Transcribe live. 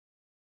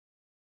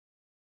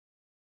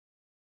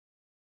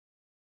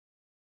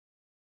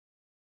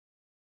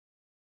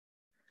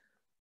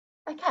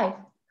Okay,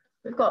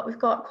 we've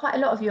got quite a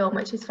lot of you on,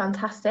 which is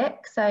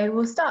fantastic. So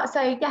we'll start.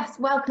 So yes,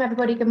 welcome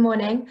everybody. Good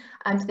morning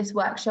to this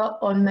workshop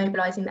on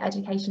mobilising the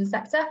education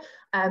sector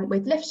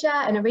with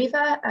Liftshare and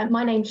Arriva.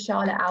 My name's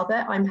Charlotte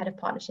Albert. I'm head of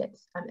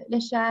partnerships at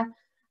Liftshare.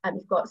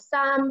 We've got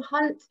Sam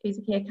Hunt, who's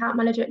a key account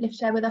manager at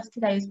Liftshare, with us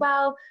today as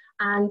well,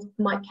 and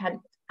Mike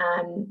Kent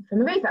from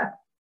Arriva.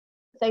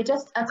 So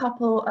just a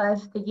couple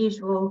of the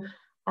usual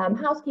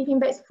housekeeping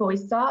bits before we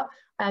start.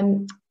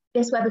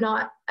 This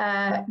webinar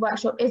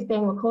workshop is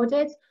being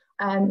recorded.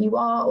 You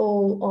are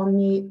all on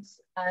mute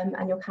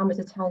and your cameras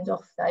are turned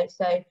off though,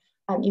 so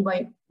you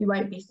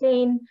won't be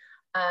seen.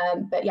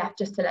 But yeah,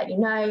 just to let you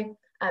know,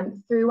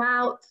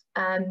 throughout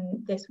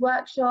this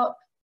workshop,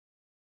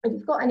 if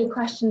you've got any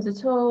questions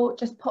at all,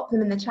 just pop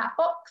them in the chat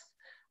box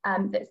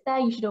that's there.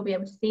 You should all be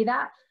able to see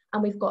that.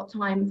 And we've got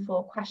time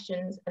for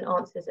questions and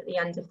answers at the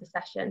end of the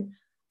session.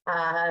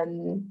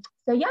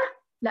 So yeah,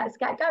 let's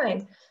get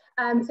going.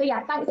 So yeah,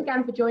 thanks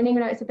again for joining.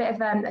 I know it's a bit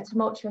of a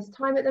tumultuous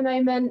time at the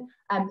moment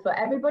for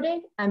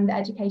everybody, the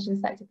education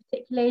sector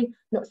particularly.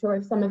 Not sure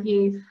if some of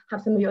you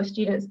have some of your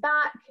students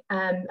back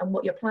and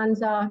what your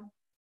plans are.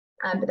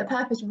 But the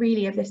purpose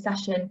really of this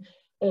session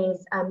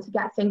is to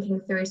get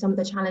thinking through some of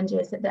the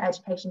challenges that the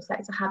education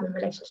sector have in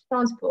relation to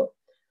transport.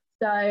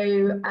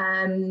 So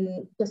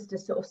just to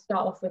sort of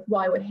start off with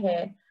why we're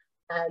here.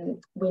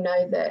 We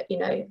know that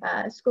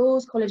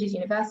schools, colleges,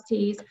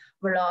 universities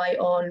rely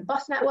on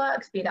bus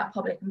networks, be that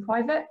public and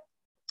private,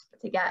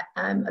 to get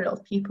a lot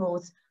of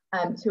pupils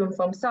to and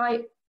from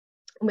site.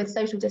 And with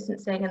social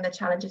distancing and the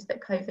challenges that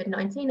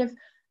COVID-19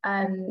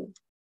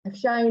 have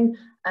shown,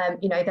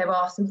 there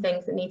are some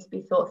things that need to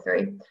be thought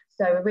through.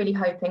 So we're really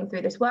hoping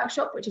through this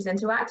workshop, which is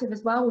interactive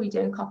as well, we'll be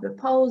doing a couple of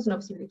polls and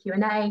obviously the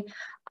Q&A.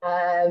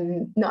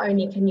 Not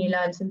only can you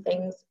learn some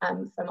things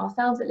from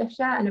ourselves at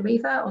Liftshare and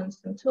Arriva on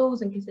some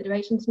tools and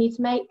considerations you need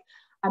to make,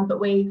 but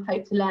we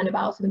hope to learn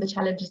about some of the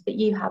challenges that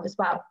you have as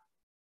well.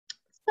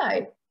 So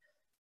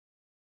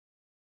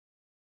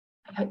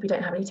I hope we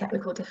don't have any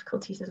technical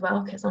difficulties as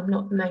well, because I'm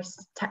not the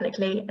most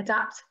technically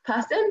adept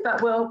person,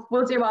 but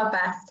we'll do our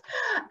best.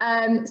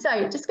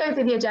 So just going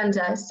through the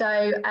agenda.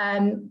 So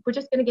we're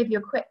just going to give you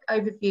a quick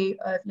overview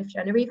of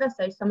Liftshare and Arriva.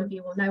 So some of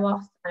you will know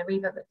us and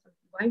Arriva, but some of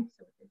you won't.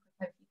 So we'll do a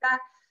quick overview there.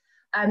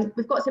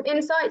 We've got some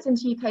insights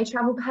into UK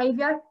travel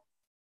behaviour.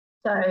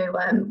 So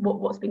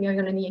what's been going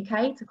on in the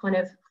UK to kind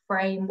of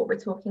frame what we're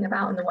talking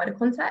about in the wider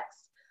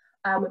context.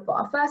 We've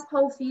got our first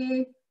poll for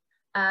you.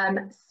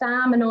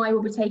 Sam and I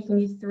will be taking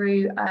you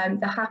through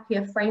the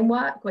Happier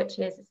framework, which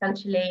is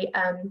essentially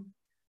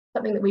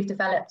something that we've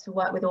developed to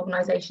work with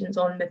organisations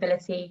on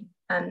mobility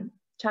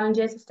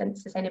challenges,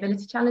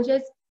 sustainability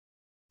challenges.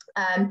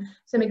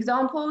 Some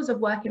examples of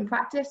work in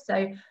practice,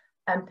 so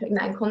putting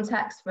that in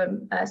context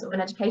from sort of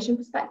an education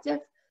perspective.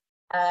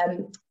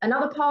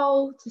 Another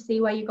poll to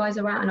see where you guys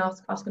are at and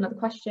ask another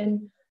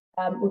question.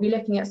 We'll be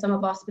looking at some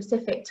of our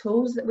specific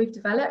tools that we've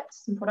developed,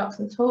 some products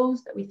and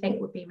tools that we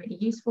think would be really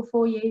useful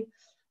for you.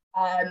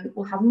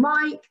 We'll have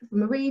Mike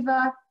from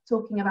Arriva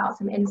talking about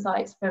some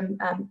insights from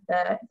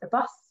the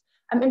bus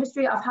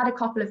industry. I've had a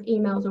couple of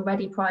emails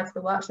already prior to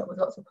the workshop with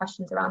lots of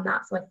questions around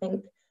that, so I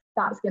think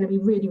that's going to be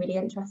really, really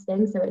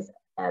interesting. So it's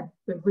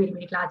we're really,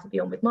 really glad to be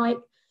on with Mike.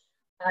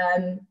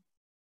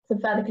 Some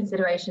further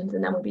considerations,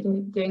 and then we'll be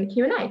doing the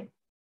Q&A.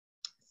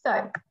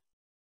 So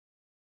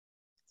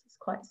it's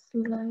quite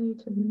slow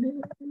to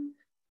move.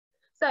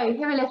 So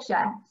here at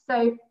Liftshare.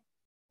 So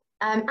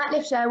at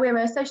Liftshare, we're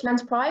a social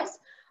enterprise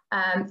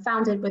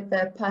founded with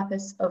the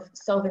purpose of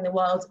solving the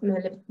world's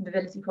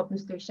mobility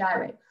problems through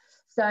sharing.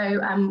 So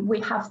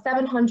we have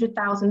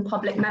 700,000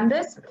 public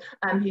members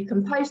who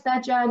can post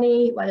their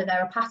journey, whether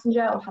they're a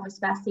passenger or have a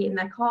spare seat in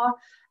their car,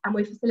 and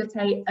we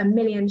facilitate 1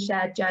 million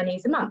shared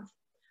journeys a month.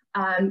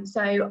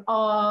 So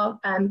our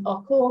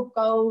core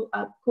goals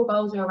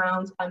are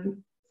around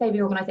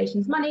saving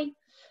organisations money,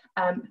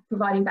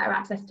 providing better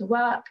access to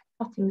work,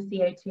 cutting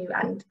CO2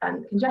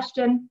 and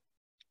congestion,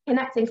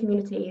 connecting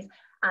communities,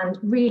 and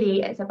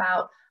really it's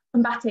about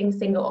combating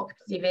single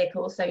occupancy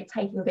vehicles, so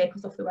taking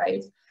vehicles off the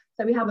roads.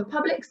 So we have a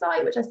public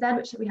site, which I said,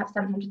 which we have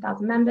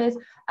 700,000 members,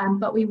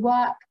 but we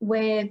work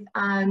with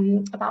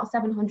about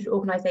 700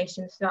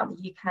 organisations throughout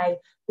the UK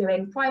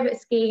doing private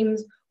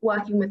schemes,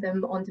 working with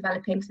them on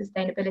developing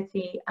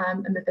sustainability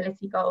and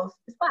mobility goals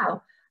as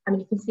well. I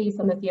mean, you can see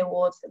some of the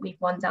awards that we've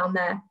won down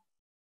there.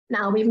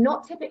 Now, we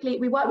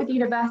work with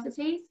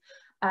universities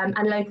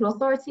and local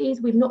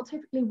authorities. We've not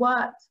typically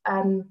worked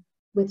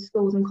with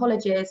schools and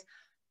colleges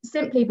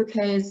simply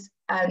because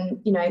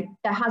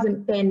there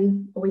hasn't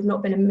been, or we've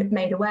not been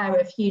made aware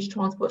of huge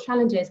transport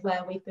challenges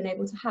where we've been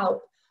able to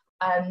help.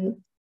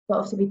 But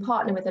obviously we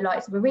partner with the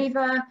likes of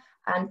Arriva,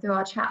 and through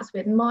our chats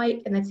with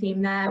Mike and the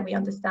team there, we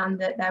understand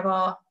that there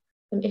are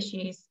some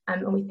issues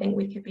and we think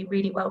we could be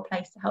really well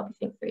placed to help you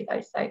think through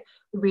those. So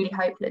we really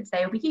hope that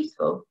today will be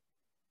useful.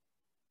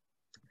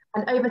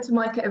 And over to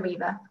Mike at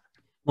Arriva.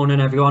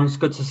 Morning everyone, it's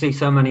good to see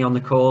so many on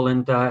the call,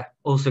 and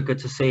also good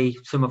to see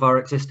some of our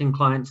existing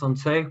clients on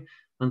too.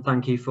 And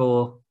thank you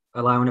for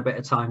allowing a bit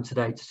of time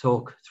today to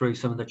talk through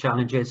some of the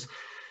challenges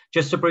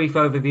just a brief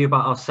overview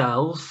about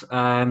ourselves.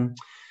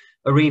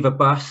 Arriva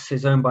Bus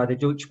is owned by the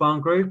Deutsche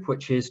Bahn Group,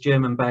 which is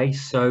German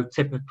based. So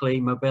typically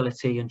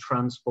mobility and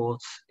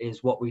transport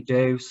is what we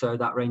do. So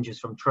that ranges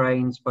from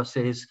trains,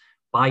 buses,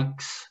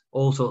 bikes,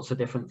 all sorts of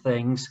different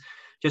things.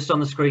 Just on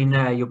the screen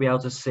there, you'll be able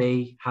to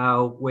see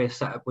how we're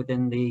set up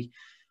within the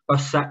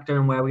bus sector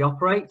and where we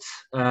operate.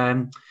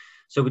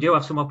 So we do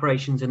have some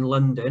operations in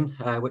London,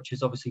 which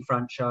is obviously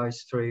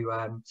franchised through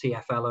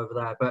TfL over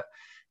there. But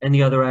in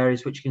the other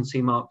areas, which you can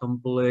see marked on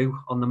blue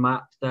on the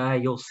map there,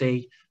 you'll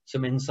see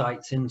some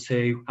insights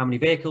into how many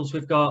vehicles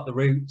we've got, the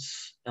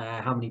routes,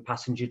 how many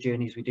passenger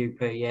journeys we do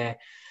per year.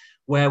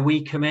 Where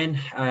we come in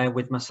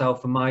with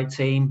myself and my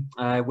team,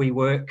 we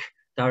work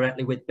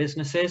directly with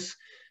businesses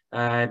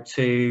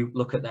to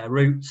look at their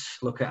routes,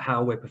 look at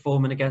how we're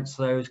performing against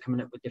those, coming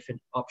up with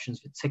different options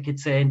for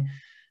ticketing,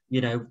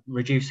 you know,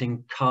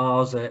 reducing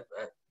cars at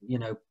you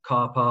know,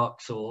 car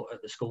parks or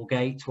at the school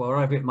gate,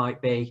 wherever it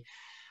might be.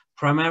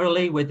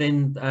 Primarily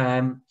within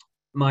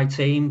my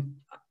team,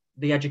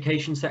 the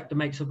education sector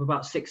makes up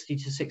about 60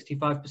 to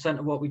 65%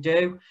 of what we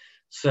do.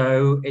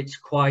 So it's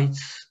quite,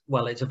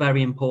 well, it's a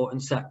very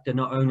important sector,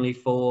 not only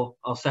for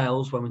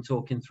ourselves when we're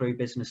talking through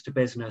business to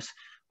business,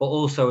 but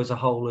also as a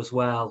whole as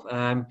well.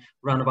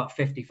 Around about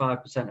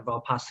 55% of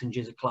our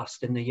passengers are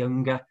classed in the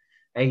younger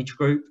age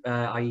group,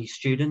 i.e.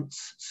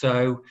 students.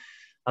 So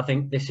I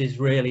think this is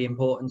really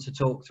important to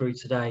talk through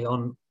today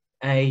on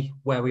A,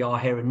 where we are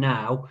here and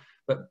now,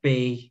 but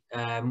B,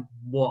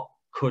 what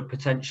could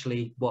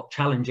potentially, what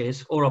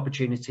challenges or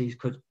opportunities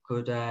could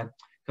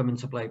come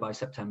into play by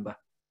September.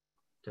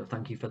 So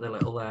thank you for the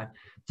little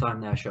time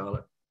there,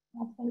 Charlotte.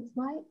 Thanks,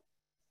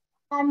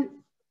 Mike.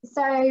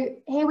 So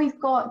here we've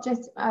got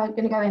just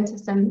going to go into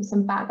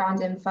some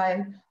background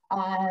info.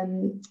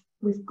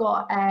 We've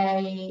got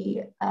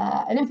an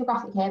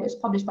infographic here, which is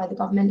published by the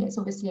government. It's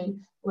obviously,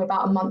 we're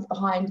about a month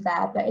behind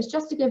there, but it's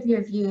just to give you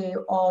a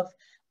view of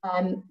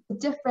the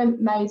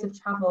different modes of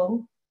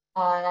travel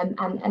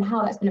and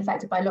how that's been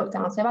affected by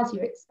lockdown. So as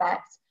you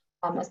expect,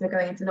 as we're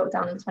going into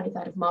lockdown on the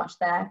 23rd of March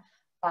there,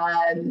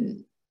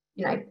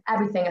 you know,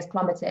 everything has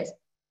plummeted.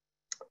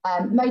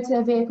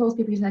 Motor vehicles,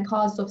 people using their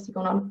cars, has obviously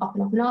gone on up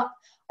and up and up.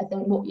 I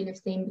think what you'll have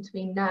seen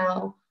between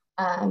now,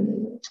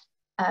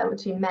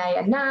 between May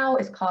and now,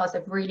 is cars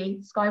have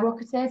really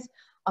skyrocketed.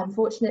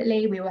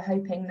 Unfortunately, we were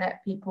hoping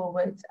that people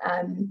would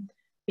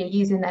be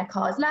using their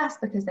cars less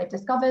because they've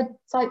discovered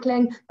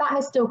cycling. That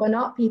has still gone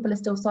up. People are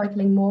still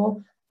cycling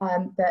more,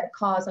 but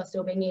cars are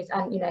still being used.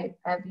 And you know,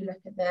 if you look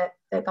at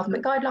the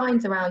government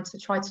guidelines around to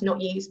try to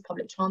not use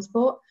public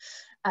transport,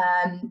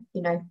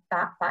 you know,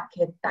 that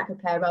could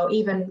play a role.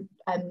 Even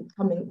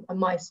coming on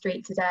my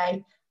street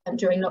today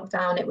during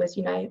lockdown, it was,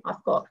 you know,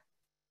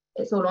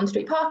 it's all on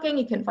street parking.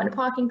 You couldn't find a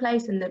parking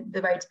place, and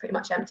the road's pretty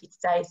much empty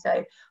today.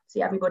 So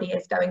see, everybody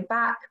is going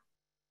back.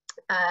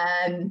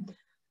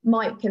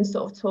 Mike can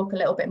sort of talk a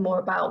little bit more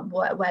about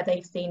where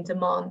they've seen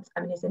demand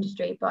in his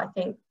industry, but I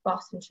think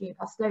bus and tube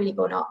has slowly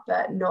gone up,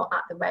 but not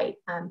at the rate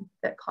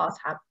that cars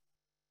have.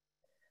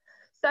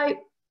 So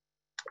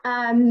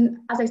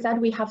as I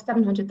said, we have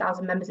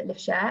 700,000 members at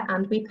Liftshare,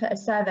 and we put a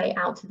survey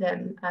out to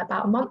them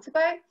about a month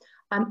ago,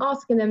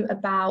 asking them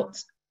about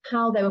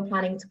how they were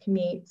planning to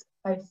commute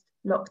post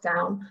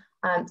lockdown.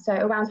 So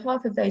around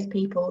half of those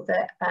people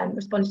that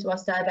responded to our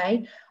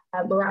survey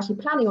were actually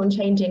planning on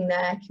changing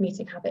their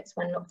commuting habits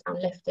when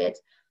lockdown lifted.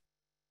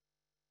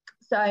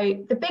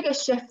 So the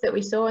biggest shift that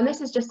we saw, and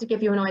this is just to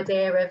give you an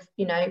idea of,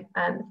 you know,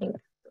 I think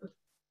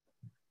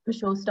I'm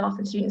sure staff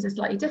and students are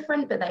slightly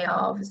different, but they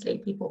are obviously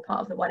people part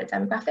of the wider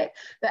demographic.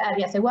 But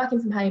yeah, so working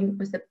from home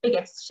was the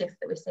biggest shift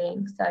that we're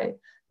seeing. So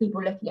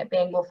people looking at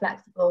being more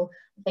flexible.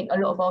 I think a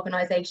lot of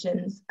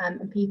organisations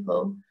and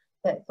people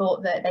that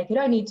thought that they could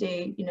only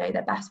do, you know,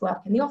 their best work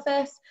in the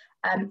office,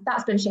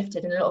 that's been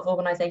shifted, and a lot of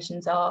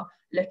organisations are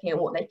looking at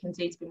what they can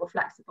do to be more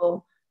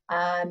flexible.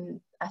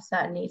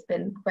 Certainly it's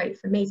been great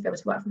for me to be able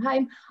to work from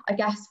home. I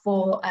guess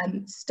for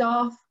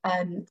staff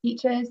and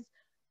teachers,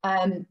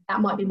 that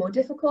might be more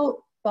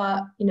difficult,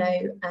 but you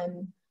know,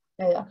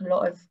 like a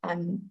lot of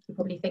you're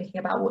probably thinking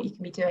about what you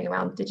can be doing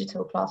around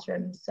digital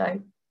classrooms,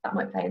 so that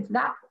might play into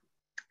that.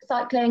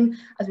 Cycling,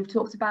 as we've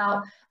talked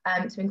about,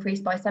 to increase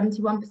by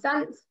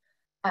 71%.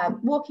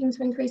 Walking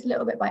to increase a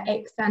little bit by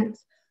 8%.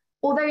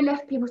 Although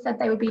people said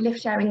they would be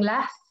lift sharing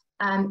less,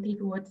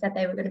 people said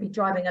they were going to be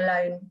driving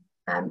alone.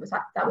 That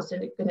was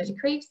going to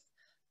decrease.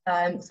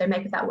 So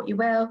make of that what you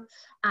will.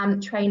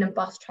 Train and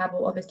bus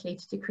travel obviously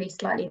to decrease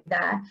slightly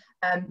there.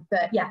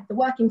 But yeah, the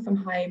working from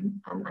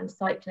home and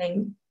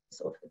cycling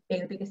sort of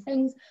being the biggest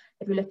things.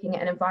 If you're looking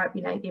at an environment,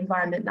 you know, the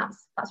environment,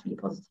 that's really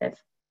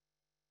positive.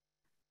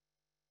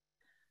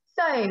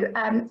 So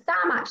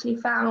Sam actually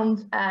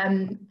found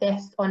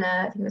this on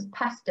I think it was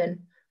Peston,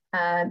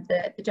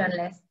 the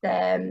journalist.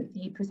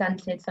 He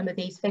presented some of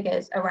these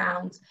figures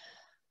around,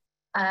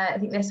 I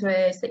think this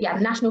was, the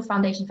National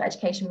Foundation for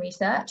Education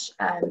Research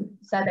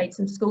surveyed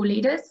some school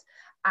leaders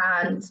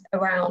and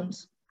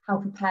around how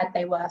prepared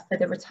they were for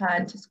the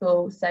return to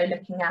school. So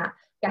looking at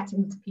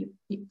getting to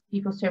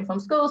people to and from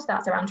school, so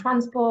that's around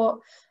transport,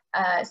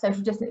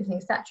 social distancing,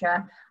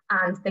 etc.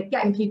 And they're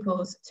getting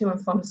pupils to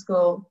and from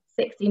school.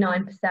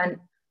 69%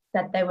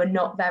 said they were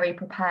not very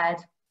prepared.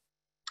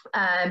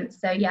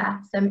 So yeah,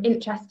 some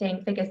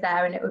interesting figures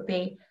there, and it would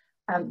be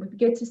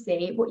good to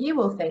see what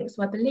you all think.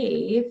 So I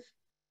believe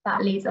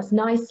that leads us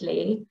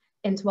nicely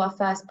into our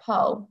first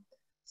poll.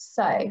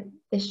 So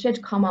this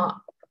should come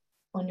up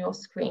on your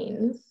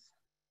screens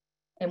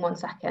in 1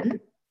 second.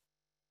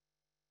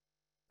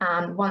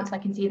 And once I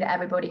can see that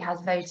everybody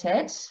has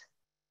voted,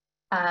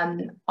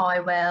 I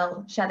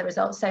will share the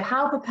results. So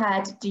how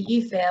prepared do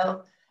you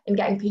feel in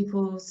getting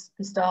pupils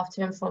and staff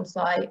to and from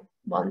site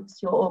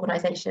once your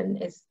organisation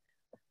is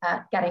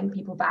getting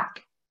people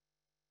back?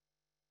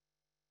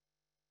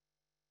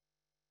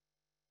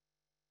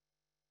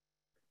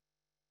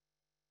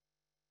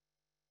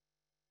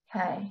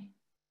 Okay.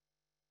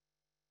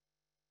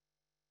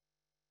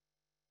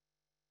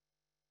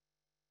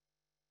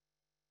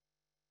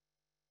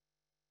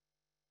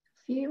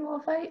 A few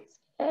more votes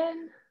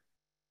in.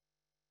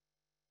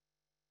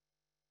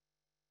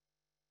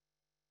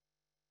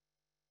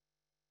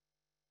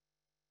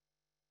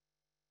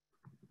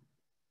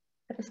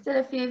 There's still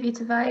a few of you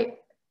to vote,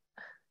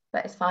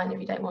 but it's fine if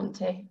you don't want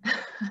to.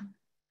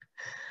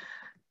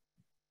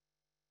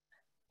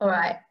 All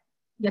right,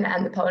 I'm going to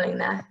end the polling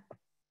there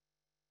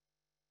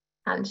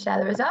and share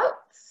the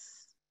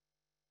results.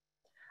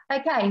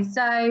 Okay,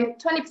 so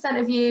 20%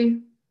 of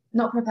you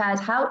not prepared,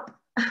 help.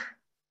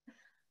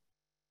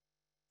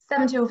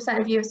 70%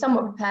 of you are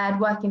somewhat prepared,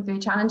 working through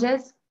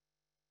challenges.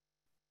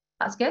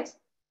 That's good.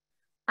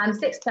 And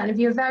 6% of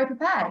you are very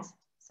prepared.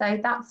 So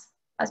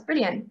that's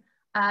brilliant.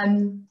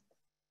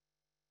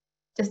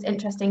 Just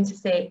interesting to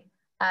see.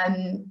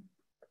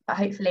 But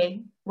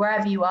hopefully,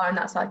 wherever you are in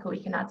that cycle,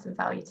 we can add some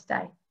value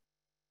today.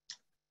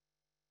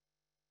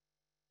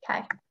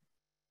 Okay.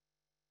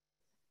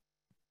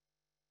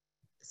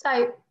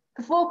 So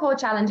the 4 core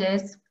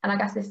challenges, and I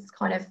guess this is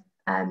kind of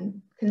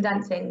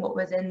condensing what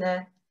was in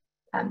the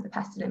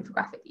Peston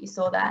infographic that you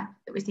saw there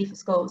that we see for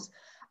schools.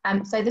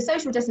 So the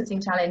social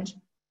distancing challenge.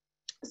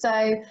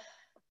 So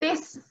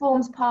this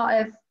forms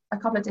part of a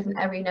couple of different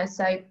arenas.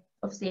 So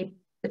obviously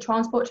the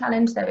transport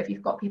challenge. So if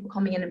you've got people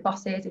coming in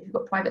buses, if you've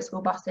got private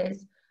school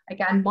buses,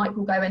 again, Mike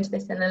will go into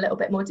this in a little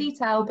bit more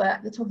detail, but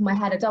at the top of my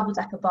head, a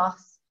double-decker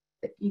bus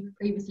that you could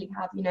previously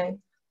have, you know,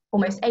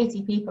 almost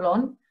 80 people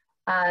on.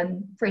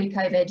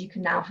 Pre-COVID, you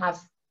can now have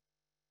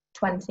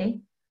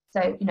 20.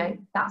 So, you know,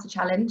 that's a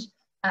challenge.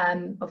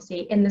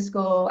 Obviously in the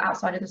school,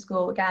 outside of the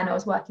school, again, I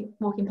was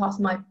walking past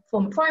my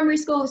former primary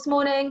school this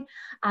morning,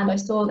 and I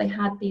saw they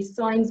had these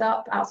signs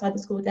up outside the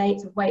school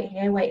gates of wait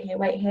here, wait here,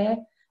 wait here.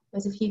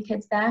 There's a few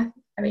kids there,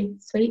 very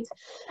sweet.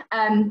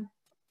 The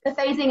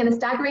phasing and the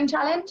staggering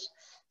challenge.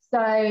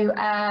 So,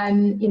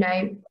 you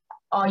know,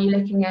 are you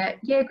looking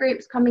at year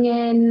groups coming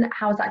in?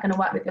 How is that going to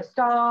work with your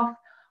staff?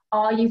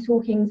 Are you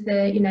talking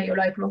to, you know, your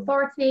local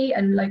authority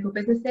and local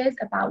businesses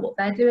about what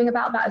they're doing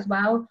about that as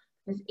well?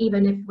 Because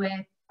even if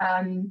we're,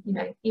 you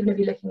know, even if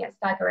you're looking at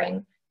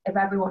staggering, if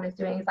everyone is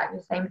doing exactly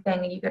the same thing,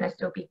 are you going to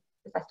still be,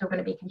 is there still going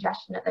to be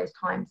congestion at those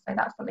times? So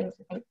that's something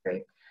to think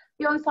through.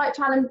 The on-site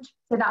challenge,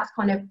 so that's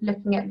kind of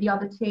looking at the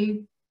other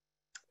 2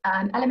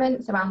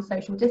 elements around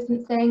social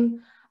distancing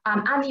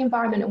and the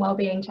environment and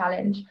wellbeing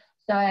challenge.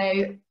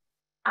 So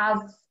as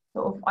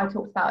sort of I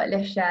talked about at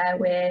Liftshare,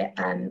 we're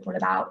all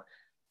about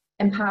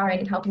empowering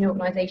and helping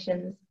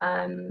organisations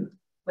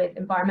with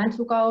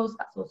environmental goals.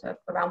 That's also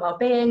around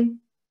wellbeing.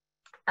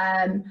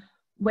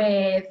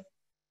 With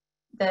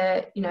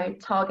the, you know,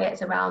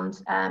 targets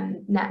around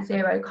net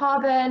zero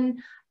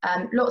carbon,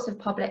 lots of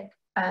public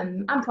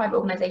and private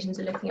organisations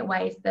are looking at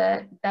ways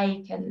that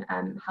they can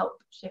help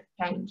shift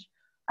change.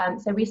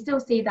 So we still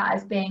see that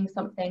as being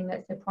something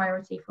that's a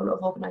priority for a lot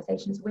of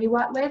organisations we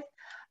work with.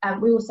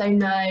 We also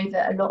know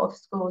that a lot of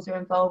schools are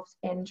involved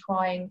in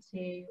trying to,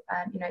 you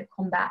know,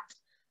 combat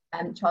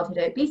childhood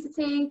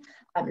obesity,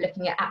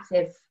 looking at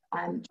active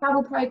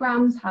travel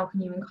programmes. How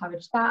can you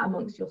encourage that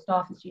amongst your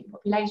staff and student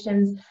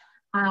populations?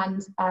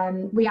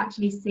 And we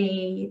actually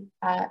see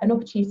an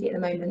opportunity at the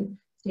moment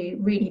to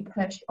really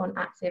push on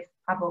active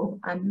travel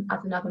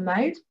as another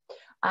mode.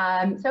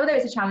 So although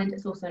it's a challenge,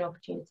 it's also an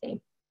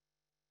opportunity.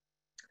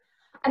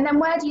 And then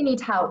where do you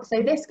need help?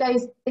 So this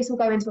will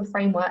go into a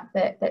framework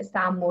that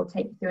Sam will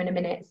take you through in a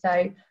minute.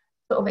 So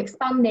sort of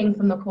expanding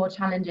from the core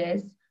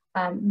challenges,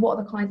 what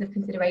are the kinds of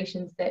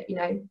considerations that, you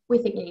know, we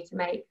think you need to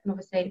make? And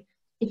obviously,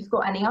 if you've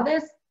got any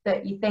others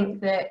that you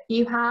think that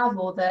you have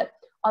or that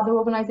other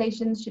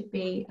organisations should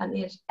be, and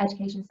the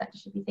education sector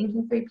should be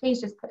thinking through, please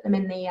just put them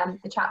in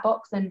the chat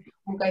box and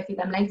we'll go through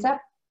them later.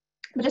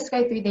 But just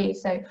go through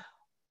these. So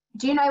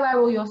do you know where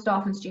all your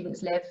staff and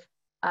students live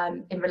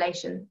in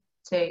relation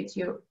to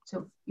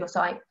your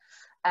site?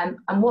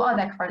 And what are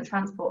their current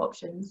transport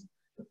options?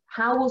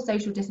 How will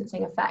social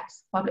distancing affect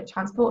public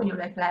transport in your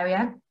local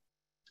area?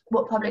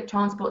 What public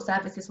transport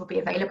services will be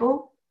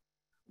available?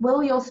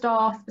 Will your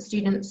staff, the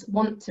students,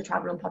 want to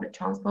travel on public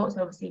transport?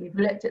 So obviously we've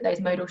looked at those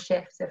modal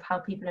shifts of how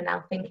people are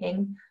now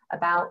thinking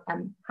about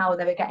how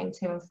they were getting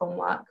to and from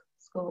work,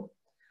 school.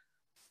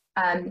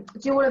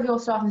 Do all of your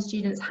staff and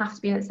students have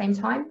to be in at the same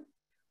time?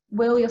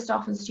 Will your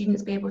staff and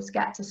students be able to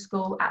get to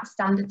school at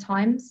standard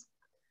times?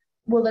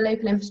 Will the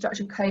local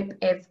infrastructure cope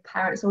if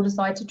parents all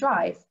decide to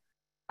drive?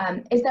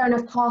 Is there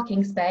enough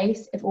parking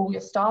space if all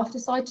your staff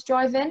decide to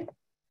drive in?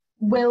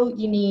 Will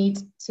you need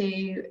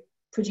to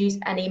produce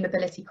any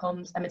mobility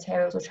comms and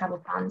materials or travel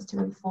plans to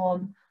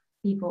inform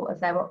people of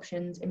their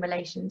options in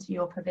relation to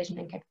your provision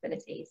and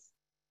capabilities?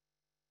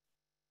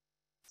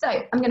 So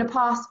I'm going to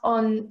pass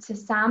on to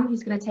Sam,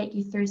 who's going to take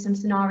you through some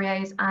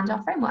scenarios and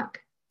our framework.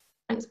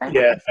 Thanks very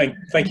much. Yeah,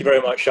 thank you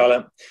very much,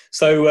 Charlotte.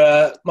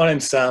 So my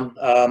name's Sam.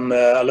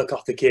 I look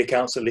after key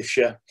accounts at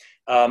Liftshare.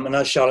 And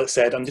as Charlotte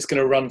said, I'm just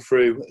going to run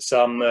through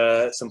some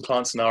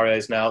client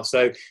scenarios now.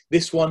 So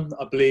this one,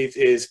 I believe,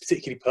 is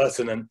particularly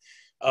pertinent.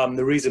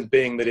 The reason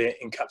being that it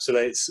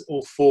encapsulates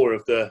all four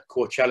of the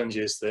core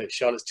challenges that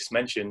Charlotte's just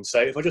mentioned.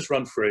 So if I just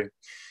run through,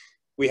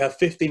 we have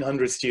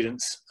 1,500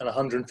 students and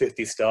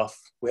 150 staff.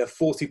 We have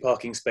 40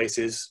 parking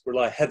spaces,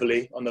 rely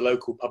heavily on the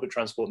local public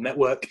transport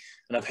network,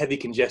 and have heavy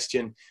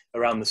congestion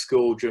around the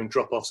school during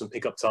drop-offs and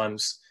pick-up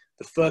times.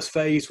 The first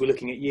phase, we're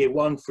looking at year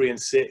 1, 3 and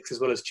 6, as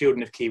well as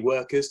children of key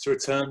workers to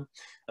return.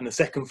 And the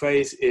second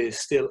phase is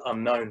still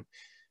unknown.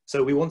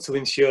 So we want to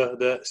ensure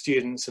that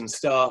students and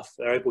staff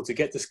are able to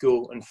get to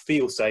school and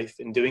feel safe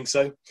in doing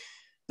so.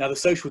 Now, the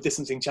social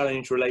distancing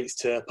challenge relates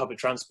to public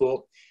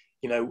transport.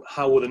 You know,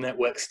 how will the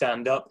network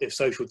stand up if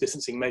social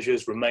distancing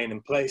measures remain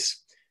in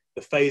place?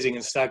 The phasing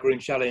and staggering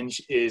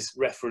challenge is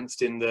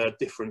referenced in the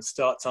different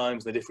start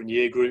times, the different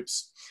year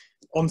groups.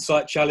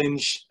 On-site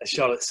challenge, as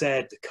Charlotte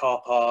said, the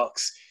car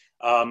parks,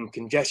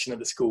 congestion at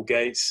the school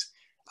gates,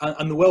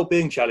 and the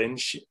well-being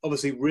challenge,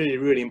 obviously really,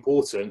 really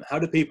important. How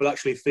do people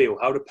actually feel?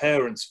 How do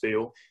parents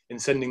feel in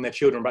sending their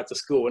children back to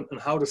school? And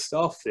how do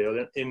staff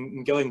feel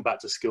in going back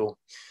to school?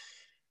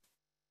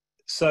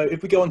 So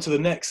if we go on to the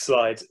next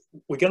slide,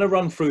 we're going to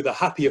run through the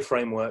Happier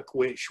framework,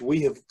 which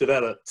we have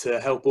developed to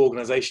help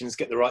organisations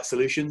get the right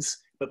solutions.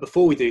 But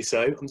before we do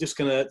so, I'm just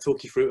going to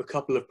talk you through a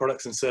couple of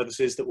products and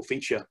services that will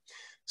feature.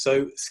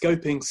 So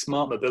Scoping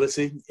Smart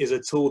Mobility is a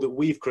tool that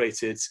we've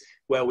created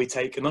where we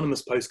take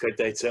anonymous postcode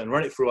data and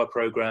run it through our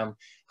program,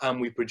 and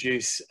we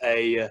produce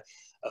a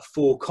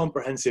full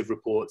comprehensive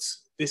report.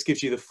 This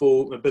gives you the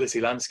full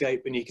mobility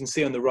landscape, and you can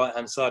see on the right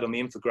hand side on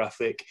the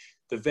infographic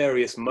the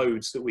various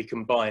modes that we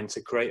combine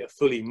to create a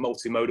fully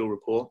multimodal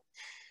report.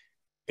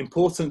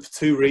 Important for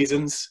two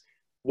reasons.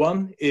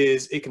 One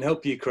is it can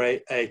help you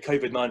create a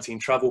COVID-19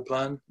 travel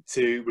plan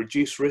to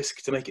reduce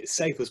risk, to make it as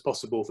safe as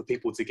possible for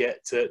people to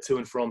get to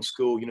and from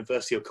school,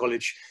 university or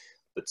college.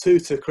 But two,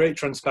 to create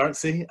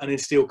transparency and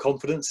instill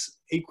confidence,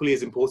 equally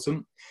as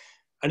important.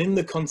 And in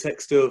the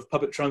context of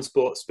public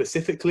transport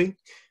specifically,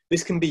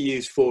 this can be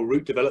used for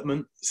route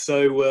development.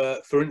 So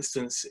for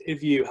instance,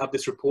 if you have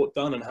this report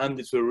done and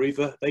handed to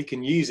Arriva, they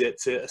can use it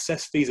to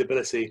assess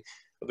feasibility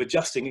of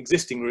adjusting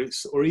existing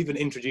routes or even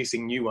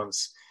introducing new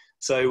ones.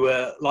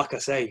 So like I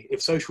say,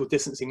 if social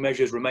distancing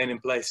measures remain in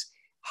place,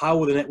 how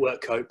will the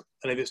network cope?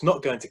 And if it's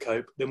not going to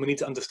cope, then we need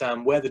to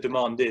understand where the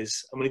demand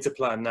is and we need to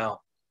plan now.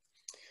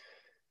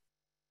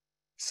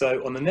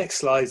 So on the next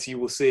slides, you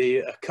will see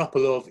a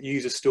couple of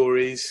user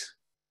stories,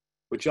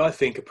 which I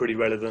think are pretty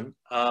relevant.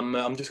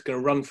 I'm just going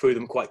to run through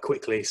them quite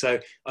quickly. So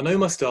I know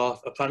my staff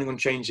are planning on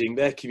changing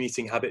their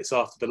commuting habits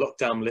after the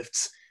lockdown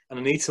lifts, and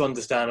I need to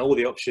understand all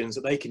the options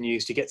that they can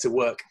use to get to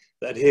work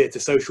that adhere to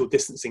social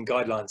distancing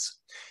guidelines.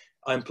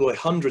 I employ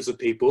hundreds of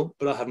people,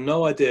 but I have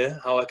no idea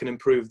how I can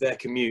improve their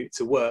commute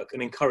to work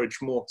and encourage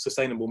more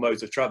sustainable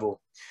modes of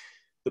travel.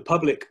 The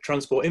public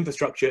transport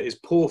infrastructure is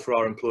poor for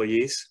our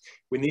employees.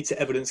 We need to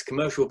evidence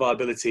commercial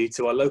viability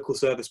to our local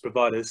service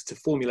providers to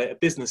formulate a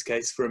business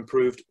case for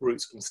improved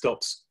routes and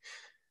stops.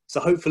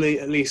 So hopefully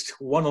at least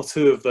one or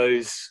two of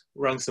those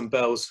rang some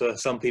bells for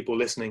some people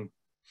listening.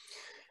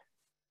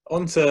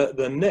 On to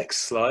the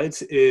next slide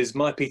is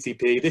My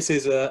PTP. This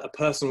is a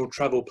personal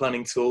travel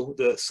planning tool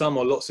that some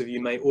or lots of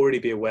you may already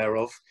be aware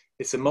of.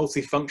 It's a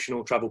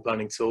multifunctional travel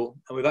planning tool,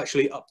 and we've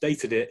actually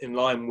updated it in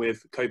line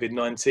with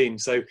COVID-19.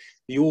 So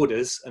the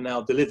orders are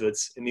now delivered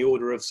in the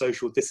order of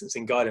social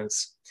distancing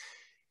guidance.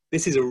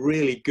 This is a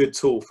really good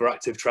tool for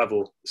active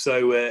travel.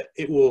 So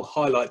it will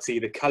highlight to you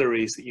the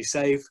calories that you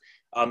save,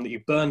 that you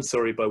burn,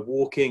 by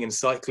walking and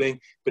cycling,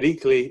 but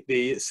equally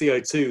the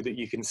CO2 that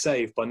you can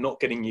save by not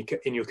getting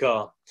in your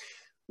car.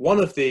 One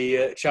of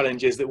the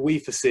challenges that we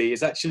foresee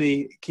is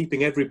actually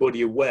keeping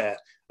everybody aware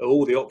of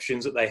all the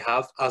options that they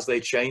have as they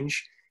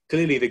change.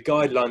 Clearly the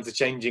guidelines are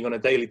changing on a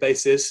daily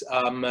basis,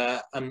 and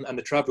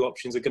the travel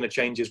options are going to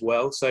change as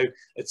well. So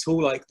a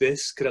tool like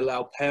this could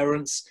allow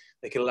parents,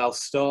 they can allow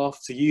staff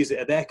to use it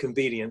at their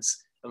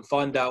convenience and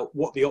find out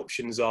what the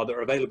options are that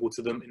are available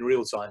to them in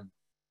real time.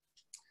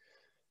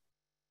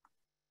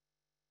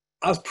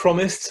 As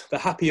promised, the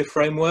Happier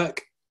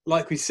framework,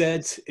 like we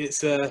said,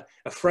 it's a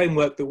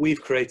framework that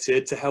we've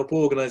created to help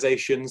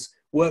organisations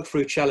work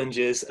through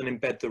challenges and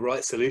embed the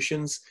right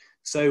solutions.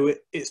 So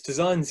it's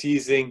designed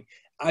using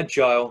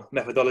agile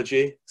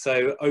methodology.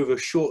 So over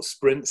short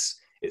sprints,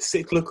 it's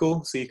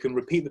cyclical, so you can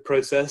repeat the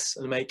process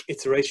and make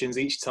iterations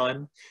each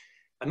time.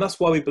 And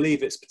that's why we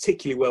believe it's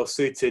particularly well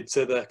suited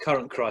to the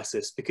current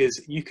crisis, because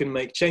you can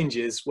make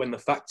changes when the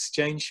facts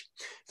change.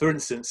 For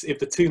instance, if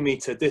the 2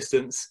 metre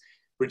distance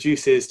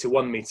reduces to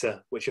 1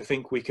 metre, which I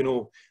think we can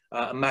all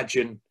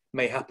imagine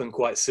may happen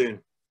quite soon.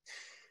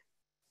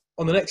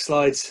 On the next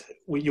slide,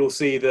 you'll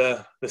see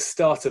the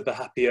start of the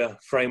happier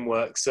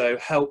framework. So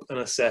help and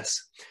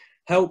assess.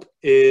 Help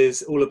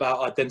is all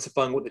about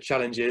identifying what the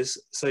challenge is.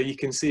 So you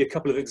can see a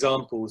couple of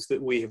examples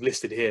that we have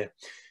listed here.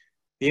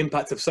 The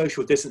impact of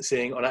social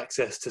distancing on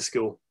access to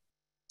school.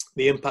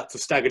 The impact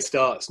of staggered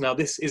starts. Now,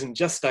 this isn't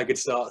just staggered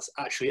starts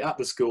actually at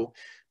the school,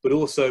 but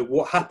also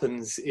what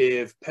happens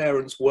if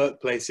parents'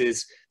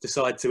 workplaces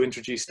decide to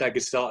introduce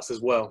staggered starts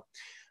as well.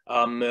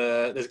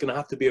 There's going to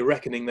have to be a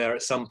reckoning there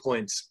at some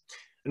point.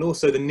 And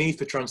also the need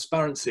for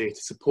transparency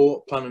to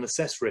support, plan and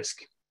assess risk.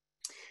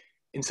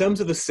 In terms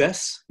of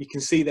assess, you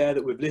can see there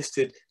that we've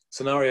listed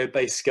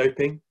scenario-based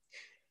scoping.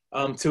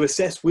 To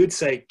assess, we'd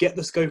say get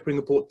the scoping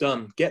report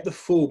done, get the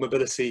full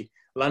mobility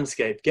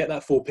landscape, get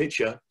that full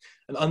picture,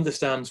 and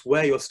understand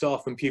where your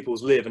staff and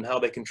pupils live and how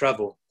they can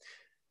travel.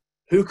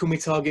 Who can we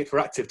target for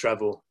active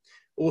travel?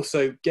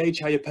 Also,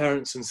 gauge how your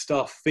parents and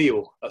staff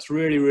feel. That's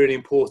really, really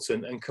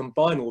important, and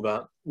combine all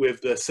that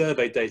with the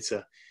survey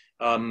data.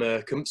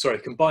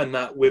 Combine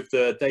that with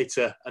the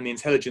data and the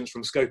intelligence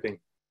from scoping.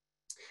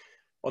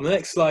 On the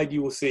next slide,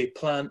 you will see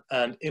plan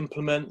and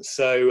implement.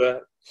 So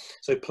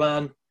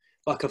plan.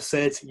 Like I've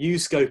said,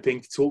 use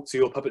scoping to talk to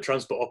your public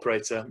transport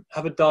operator,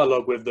 have a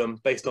dialogue with them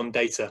based on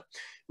data.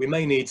 We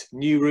may need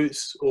new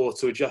routes or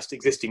to adjust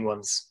existing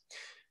ones.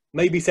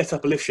 Maybe set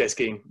up a lift share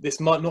scheme. This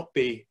might not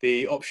be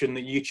the option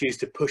that you choose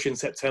to push in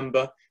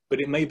September, but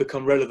it may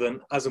become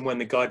relevant as and when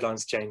the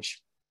guidelines change.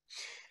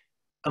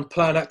 And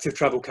plan active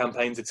travel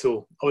campaigns at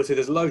all. Obviously,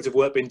 there's loads of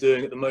work being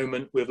doing at the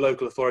moment with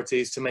local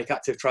authorities to make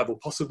active travel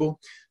possible.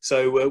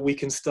 So we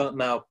can start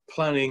now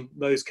planning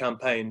those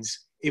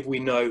campaigns if we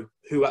know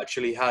who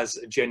actually has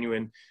a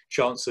genuine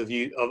chance of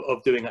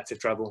doing active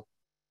travel.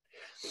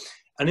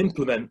 And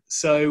implement.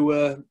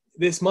 So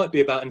this might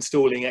be about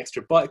installing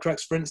extra bike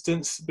racks, for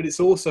instance, but it's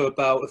also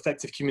about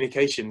effective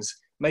communications,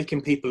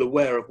 making people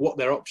aware of what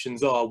their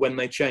options are when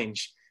they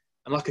change.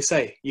 And like I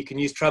say, you can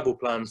use travel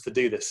plans to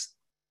do this.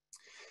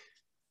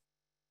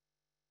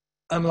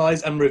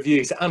 Analyse and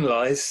review. To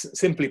analyse,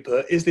 simply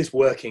put, is this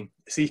working?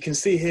 So you can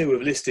see here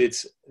we've listed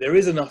there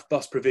is enough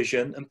bus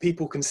provision and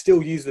people can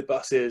still use the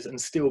buses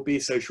and still be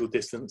social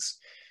distance.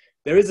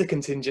 There is a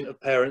contingent of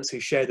parents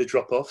who share the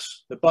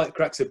drop-offs, the bike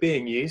racks are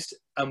being used,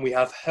 and we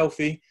have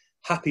healthy,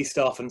 happy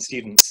staff and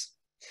students.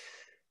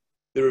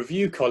 The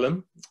review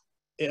column,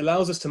 it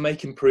allows us to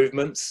make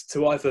improvements,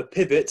 to either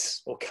pivot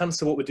or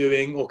cancel what we're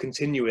doing or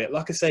continue it.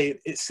 Like I say,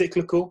 it's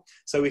cyclical,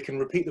 so we can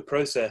repeat the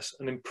process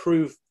and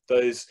improve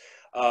those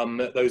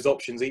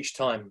options each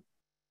time.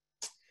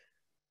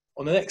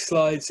 On the next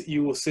slides,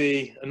 you will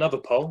see another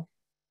poll,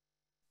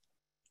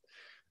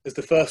 as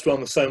the first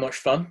one was so much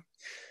fun.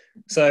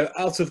 So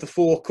out of the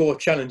 4 core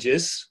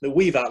challenges that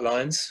we've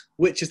outlined,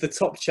 which is the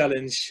top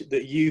challenge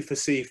that you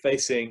foresee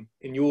facing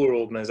in your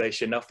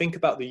organisation? Now think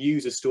about the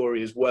user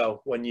story as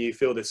well when you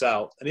fill this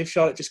out. And if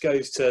Charlotte just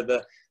goes to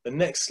the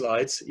next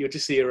slides, you'll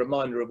just see a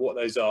reminder of what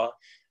those are.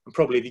 And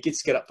probably if you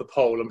get up the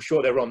poll, I'm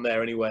sure they're on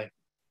there anyway.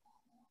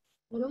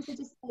 I'll also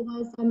just say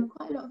there's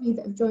quite a lot of you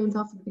that have joined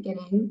after the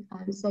beginning.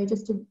 So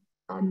just to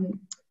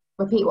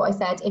repeat what I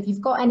said, if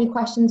you've got any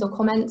questions or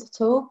comments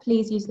at all,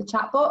 please use the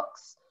chat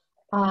box.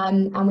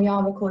 And we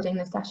are recording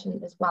the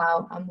session as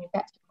well, and we'll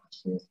get to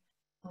questions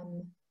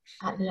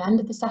at the end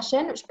of the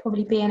session, which will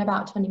probably be in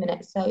about 20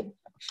 minutes. So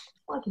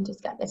I can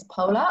just get this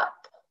poll up.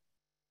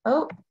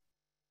 Oh,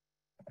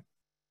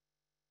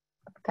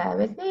 bear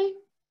with me.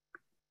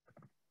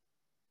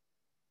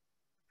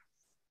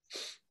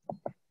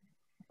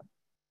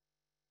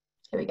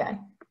 Here we go.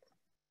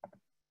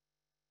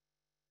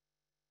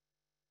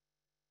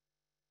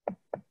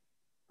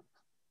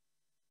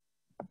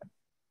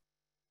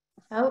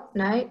 Oh,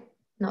 no,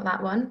 not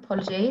that one.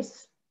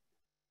 Apologies.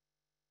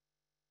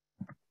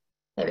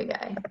 Here we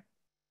go.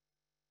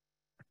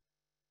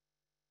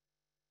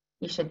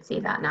 You should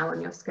see that now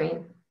on your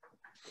screen.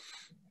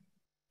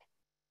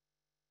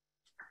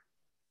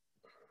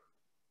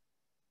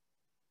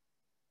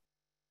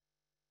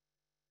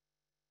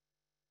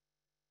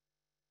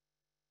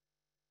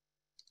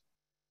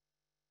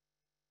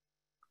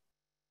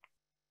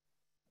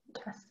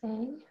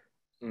 Interesting.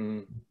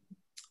 Mm.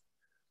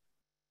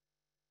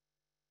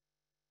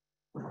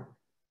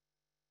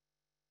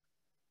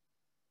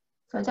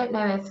 So I don't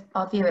know if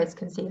our viewers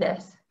can see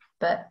this,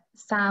 but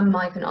Sam,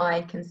 Mike and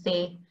I can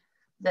see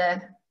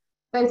the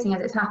voting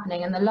as it's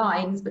happening, and the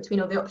lines between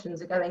all the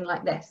options are going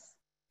like this.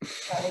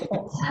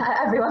 So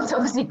everyone's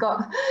obviously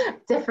got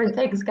different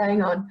things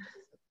going on.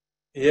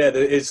 Yeah,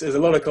 there's a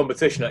lot of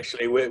competition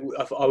actually.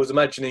 I was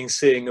imagining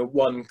seeing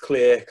one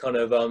clear kind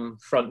of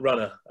front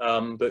runner,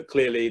 but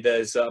clearly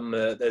there's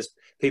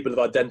people have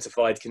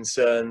identified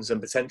concerns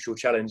and potential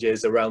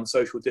challenges around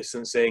social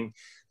distancing,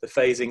 the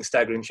phasing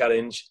staggering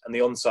challenge, and the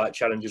on-site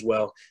challenge as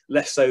well.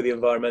 Less so the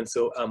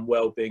environmental and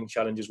well-being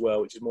challenge as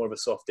well, which is more of a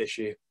soft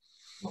issue.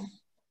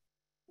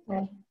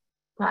 Okay,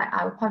 right,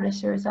 I will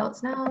publish the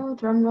results now.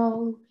 Drum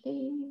roll,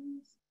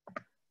 please.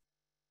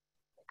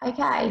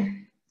 Okay,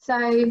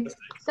 so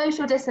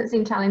social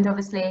distancing challenge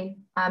obviously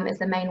is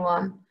the main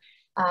one.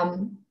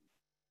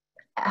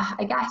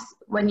 I guess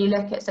when you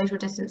look at social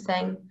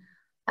distancing,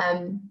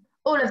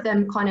 all of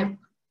them kind of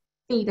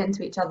feed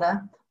into each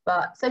other,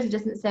 but social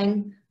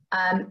distancing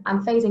and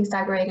phasing,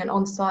 staggering and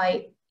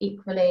on-site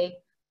equally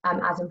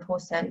as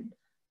important.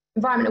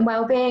 Environment and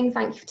well-being,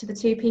 thank you to the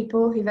 2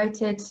 people who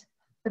voted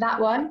for that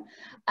one.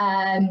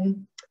 I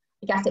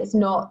guess it's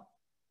not,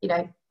 you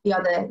know, the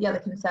other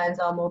concerns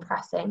are more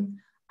pressing.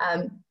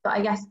 But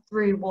I guess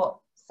through what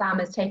Sam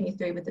has taken you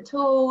through with the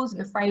tools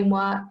and the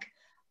framework,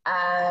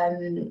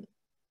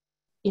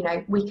 you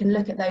know, we can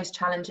look at those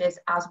challenges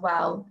as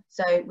well.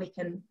 So we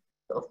can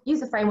sort of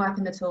use the framework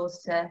and the tools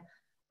to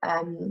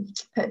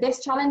put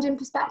this challenge in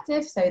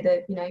perspective, so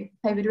that, you know,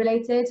 COVID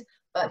related,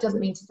 but it doesn't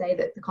mean to say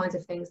that the kinds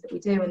of things that we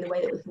do and the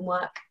way that we can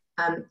work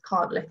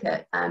can't look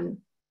at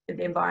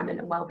the environment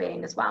and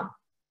well-being as well.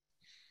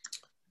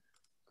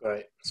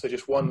 Great. So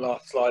just one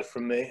last slide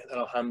from me, then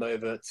I'll hand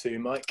over to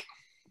Mike.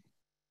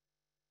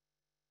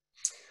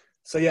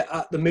 So yeah,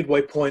 at the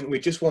midway point, we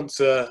just want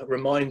to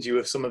remind you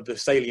of some of the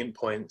salient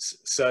points.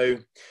 So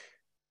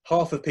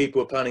half of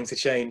people are planning to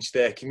change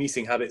their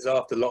commuting habits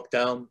after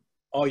lockdown.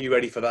 Are you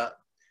ready for that?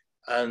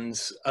 And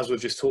as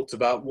we've just talked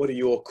about, what are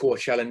your core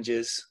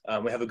challenges?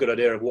 We have a good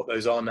idea of what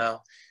those are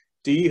now.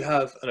 Do you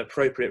have an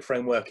appropriate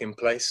framework in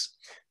place?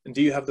 And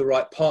do you have the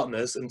right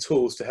partners and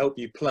tools to help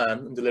you plan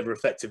and deliver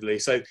effectively?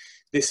 So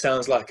this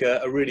sounds like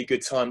a really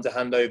good time to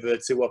hand over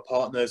to our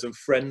partners and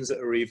friends at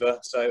Arriva.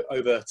 So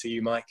over to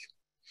you, Mike.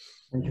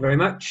 Thank you very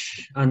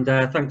much, and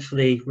thanks for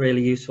the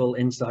really useful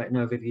insight and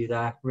overview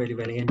there. Really,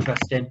 really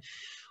interesting.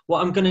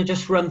 What I'm going to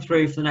just run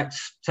through for the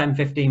next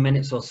 10-15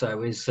 minutes or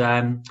so is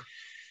a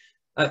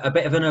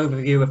bit of an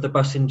overview of the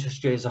bus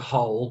industry as a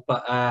whole,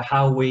 but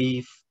how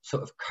we've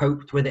sort of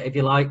coped with it, if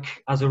you like,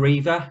 as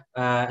Arriva,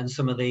 and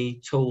some of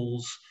the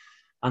tools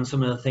and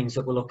some of the things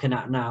that we're looking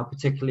at now,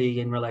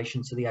 particularly in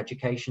relation to the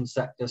education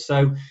sector.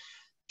 So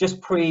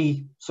just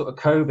pre sort of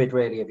COVID,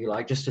 really, if you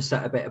like, just to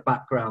set a bit of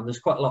background, there's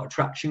quite a lot of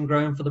traction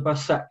growing for the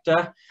bus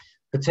sector,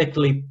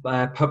 particularly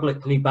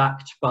publicly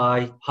backed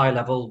by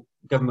high-level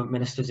government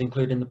ministers,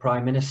 including the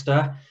Prime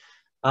Minister.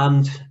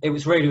 And it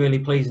was really, really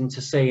pleasing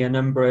to see a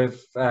number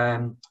of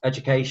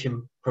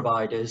education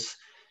providers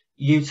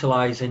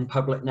utilising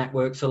public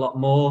networks a lot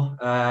more.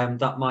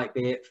 That might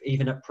be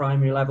even at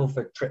primary level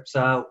for trips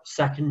out,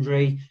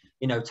 secondary,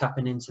 you know,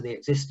 tapping into the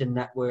existing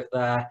network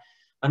there.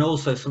 And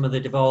also some of the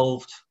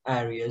devolved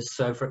areas.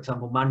 So, for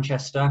example,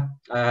 Manchester,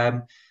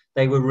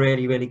 they were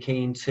really, really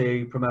keen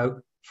to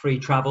promote free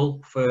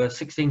travel for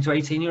 16 to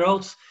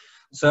 18-year-olds.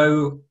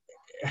 So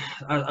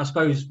I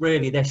suppose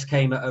really this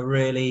came at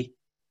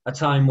a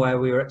time where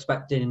we were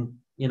expecting,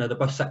 you know, the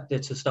bus sector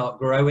to start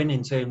growing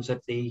in terms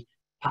of the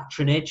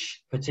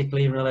patronage,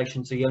 particularly in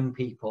relation to young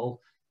people.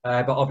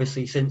 But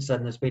obviously since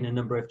then there's been a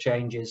number of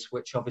changes,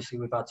 which obviously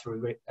we've had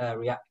to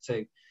react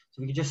to.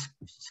 So we could just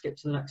skip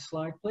to the next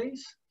slide,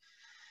 please.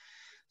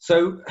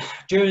 So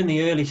during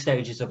the early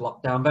stages of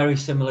lockdown, very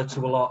similar to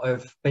a lot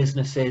of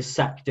businesses,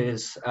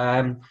 sectors,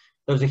 there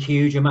was a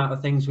huge amount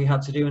of things we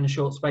had to do in a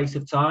short space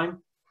of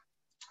time.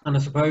 And I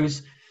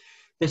suppose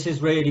this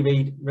has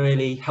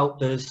really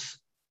helped us,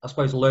 I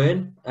suppose,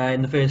 learn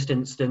in the first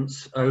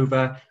instance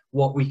over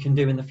what we can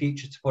do in the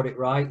future to put it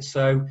right.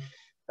 So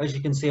as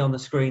you can see on the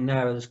screen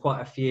there's quite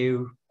a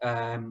few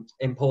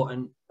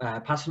important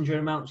passenger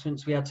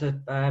announcements we had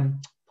to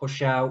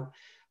push out.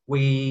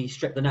 We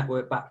stripped the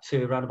network back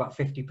to around about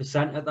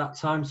 50% at that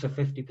time, so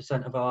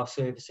 50% of our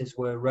services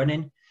were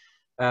running.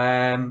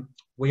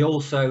 We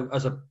also,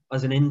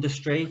 as an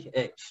industry,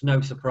 it's no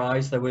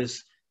surprise, there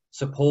was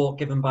support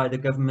given by the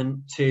government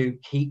to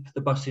keep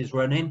the buses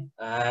running.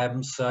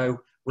 So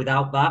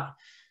without that,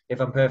 if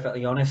I'm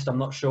perfectly honest, I'm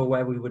not sure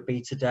where we would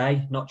be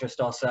today, not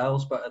just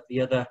ourselves, but at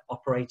the other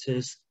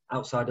operators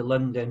outside of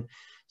London.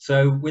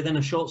 So within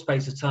a short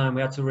space of time,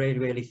 we had to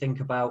really think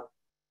about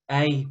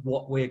A,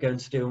 what we're going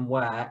to do and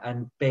where,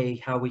 and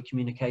B, how we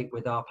communicate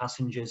with our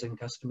passengers and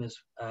customers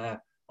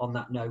on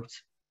that note.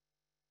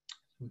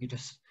 We could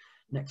just,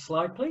 next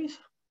slide, please.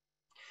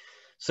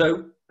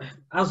 So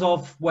as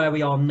of where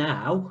we are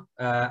now,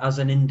 as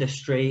an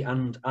industry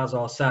and as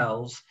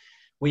ourselves,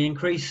 we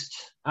increased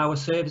our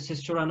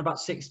services to around about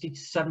 60 to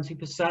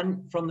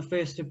 70% from the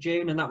 1st of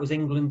June, and that was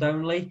England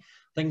only.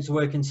 Things are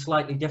working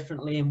slightly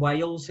differently in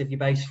Wales, if you're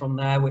based from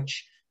there,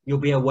 which you'll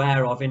be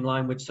aware of in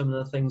line with some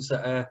of the things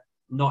that are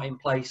not in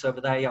place over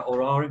there yet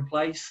or are in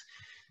place.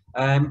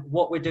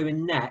 What we're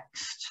doing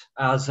next,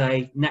 as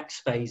a next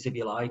phase, if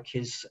you like,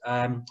 is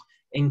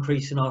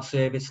increasing our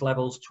service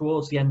levels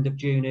towards the end of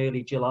June,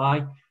 early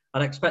July.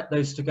 I'd expect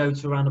those to go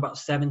to around about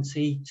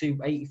 70 to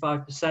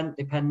 85%,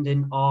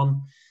 depending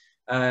on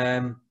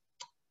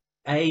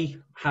A,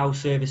 how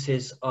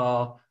services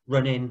are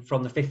running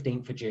from the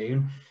 15th of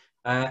June,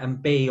 and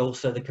B,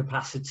 also the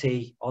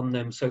capacity on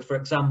them. So for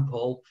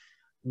example,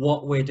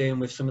 what we're doing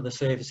with some of the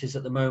services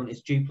at the moment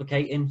is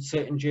duplicating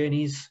certain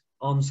journeys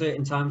on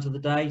certain times of the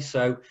day,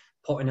 so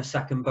putting a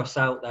second bus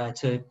out there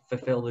to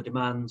fulfill the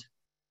demand.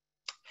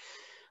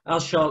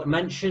 As Charlotte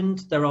mentioned,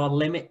 there are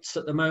limits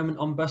at the moment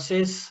on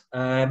buses.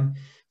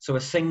 So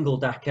a single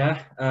decker,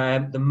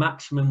 the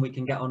maximum we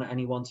can get on at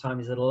any one time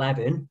is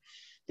 11.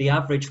 The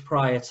average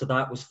prior to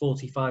that was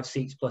 45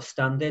 seats plus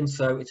standing.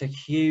 So it's a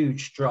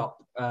huge drop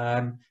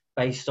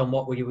based on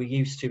what we were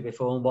used to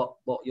before and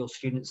what your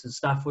students and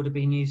staff would have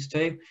been used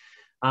to.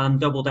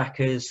 And double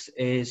deckers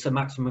is a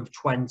maximum of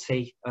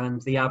 20,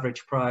 and the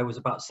average prior was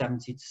about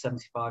 70 to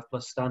 75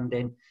 plus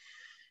standing.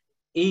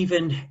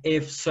 Even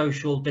if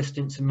social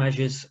distancing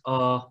measures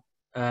are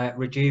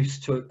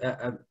reduced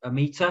to a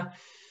metre,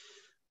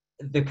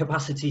 the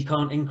capacity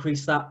can't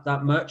increase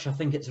that much. I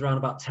think it's around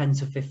about 10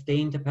 to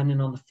 15,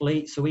 depending on the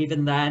fleet. So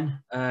even then,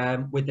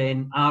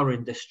 within our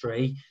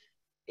industry,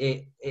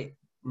 it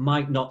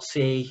might not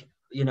see,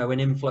 you know, an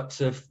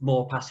influx of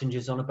more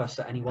passengers on a bus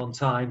at any one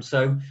time.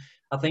 So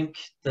I think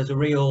there's a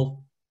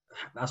real,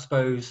 I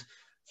suppose,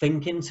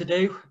 thinking to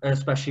do,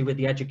 especially with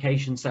the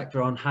education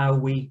sector, on how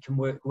we can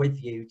work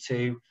with you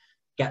to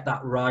get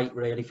that right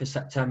really for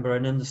September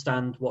and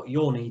understand what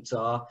your needs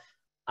are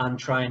and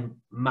try and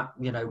map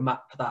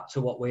that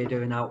to what we're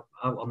doing out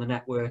on the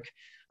network.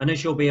 And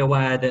as you'll be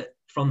aware that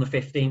from the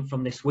 15th,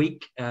 from this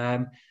week,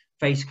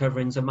 face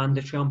coverings are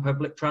mandatory on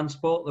public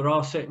transport. There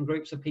are certain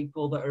groups of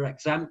people that are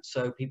exempt,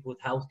 so people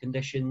with health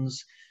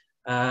conditions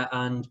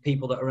and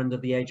people that are under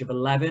the age of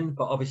 11,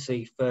 but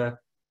obviously for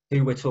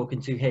who we're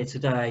talking to here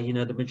today, you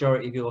know, the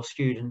majority of your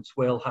students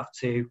will have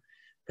to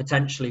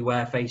potentially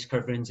wear face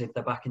coverings if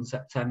they're back in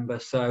September.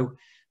 So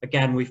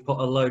again, we've put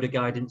a load of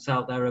guidance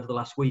out there over the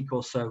last week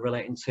or so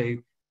relating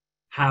to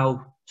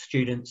how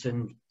students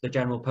and the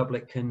general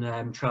public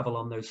can travel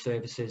on those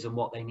services and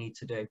what they need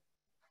to do.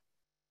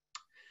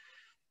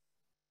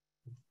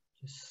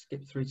 Just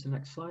skip through to the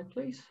next slide,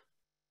 please.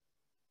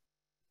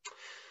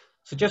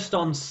 So just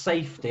on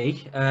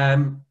safety,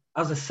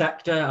 as a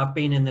sector, I've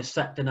been in this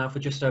sector now for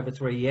just over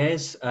 3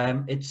 years.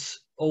 It's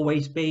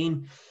always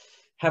been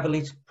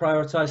heavily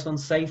prioritised on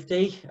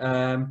safety,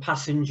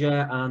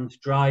 passenger and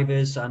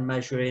drivers, and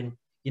measuring,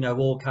 you know,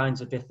 all kinds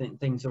of different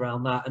things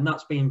around that. And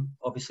that's been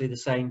obviously the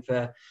same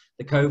for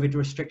the COVID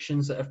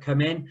restrictions that have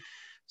come in.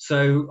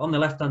 So on the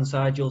left-hand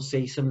side, you'll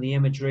see some of the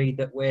imagery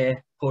that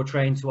we're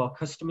portraying to our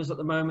customers at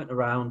the moment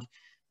around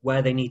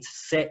where they need to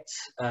sit,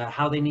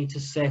 how they need to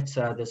sit.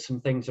 There's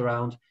some things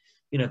around,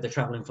 you know, if they're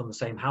travelling from the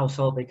same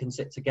household, they can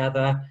sit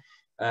together,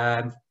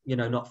 you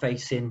know, not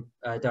facing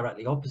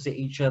directly opposite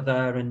each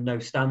other, and no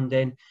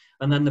standing.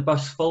 And then the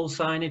bus full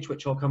signage,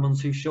 which I'll come on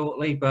to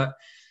shortly. But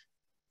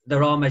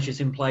there are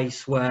measures in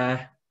place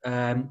where,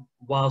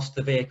 whilst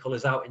the vehicle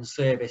is out in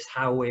service,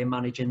 how we're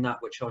managing that,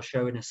 which I'll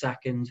show in a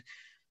second.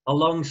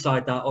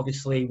 Alongside that,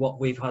 obviously, what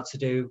we've had to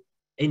do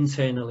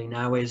internally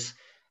now is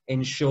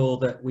ensure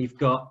that we've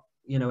got,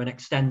 you know, an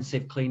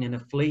extensive cleaning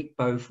of fleet,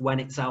 both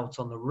when it's out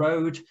on the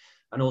road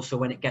and also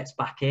when it gets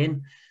back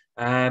in.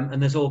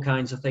 And there's all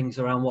kinds of things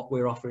around what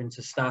we're offering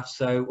to staff.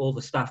 So all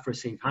the staff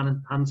receive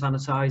hand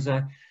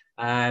sanitizer,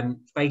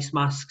 face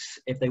masks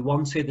if they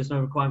want to. There's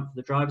no requirement for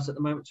the drivers at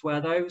the moment to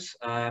wear those,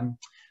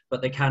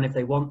 but they can if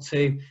they want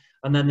to.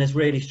 And then there's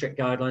really strict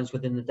guidelines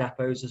within the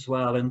depots as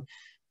well. And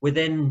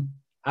within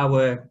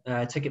our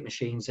ticket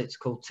machines, it's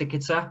called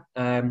Ticketer.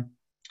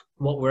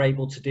 What we're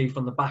able to do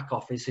from the back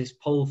office is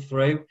pull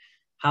through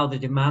how the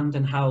demand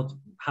and how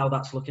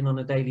that's looking on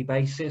a daily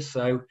basis.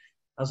 So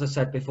as I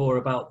said before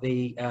about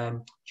the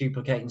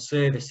duplicating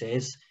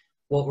services,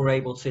 what we're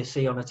able to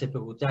see on a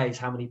typical day is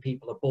how many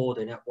people are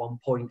boarding at one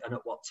point and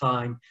at what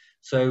time.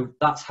 So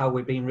that's how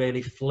we're being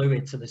really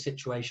fluid to the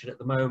situation at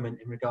the moment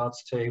in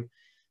regards to,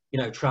 you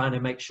know, trying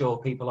to make sure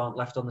people aren't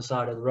left on the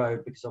side of the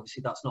road, because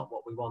obviously that's not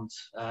what we want.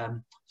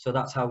 So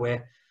that's how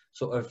we're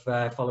sort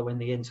of following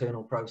the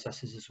internal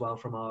processes as well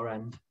from our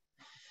end.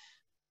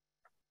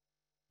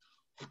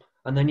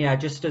 And then, yeah,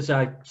 just as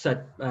I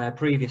said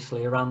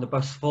previously around the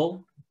bus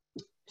full,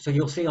 so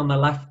you'll see on the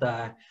left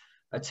there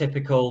a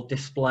typical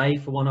display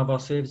for one of our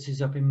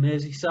services up in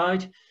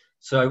Merseyside.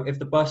 So if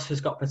the bus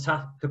has got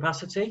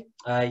capacity,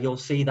 you'll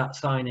see that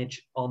signage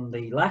on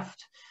the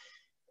left.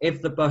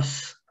 If the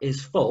bus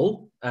is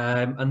full,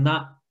 and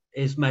that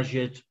is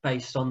measured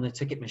based on the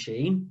ticket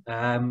machine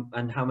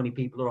and how many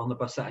people are on the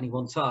bus at any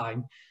one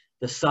time,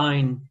 the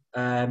sign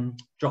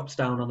drops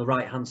down on the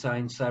right hand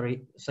side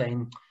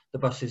saying the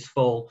bus is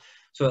full.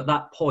 So at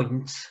that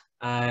point,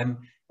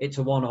 it's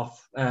a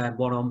one-off,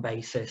 one-on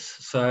basis.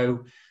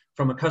 So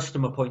from a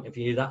customer point of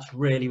view, that's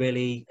really,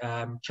 really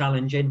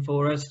challenging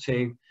for us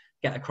to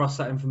get across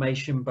that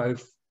information,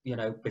 both, you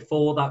know,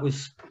 before that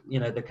was, you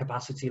know, the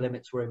capacity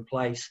limits were in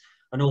place,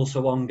 and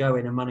also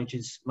ongoing and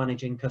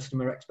managing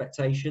customer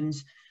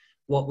expectations.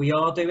 What we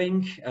are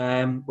doing,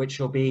 which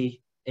will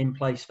be in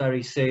place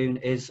very soon,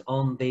 is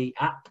on the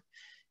app,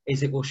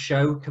 is it will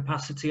show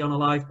capacity on a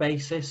live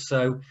basis.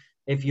 So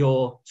if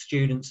your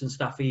students and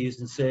staff are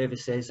using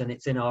services and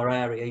it's in our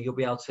area, you'll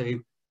be able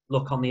to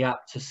look on the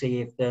app to see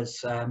if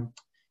there's,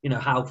 you know,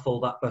 how full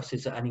that bus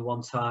is at any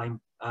one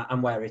time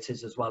and where it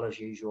is as well as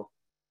usual.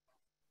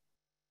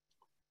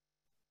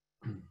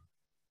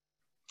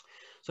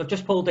 So I've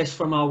just pulled this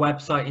from our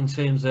website in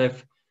terms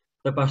of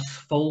the bus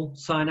full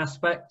sign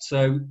aspect.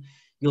 So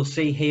you'll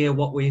see here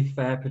what we've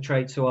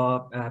portrayed to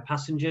our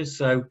passengers.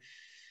 So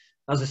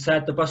as I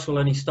said, the bus will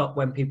only stop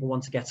when people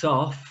want to get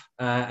off,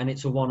 and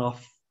it's a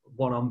one-off,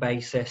 one-on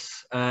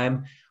basis.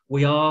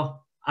 We are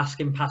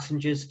asking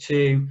passengers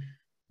to,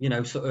 you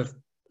know, sort of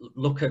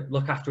look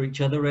after each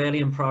other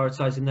really, and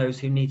prioritising those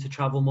who need to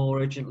travel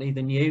more urgently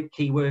than you,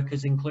 key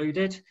workers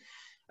included.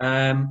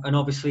 And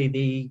obviously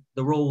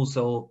the rules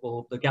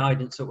or the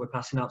guidance that we're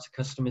passing out to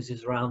customers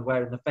is around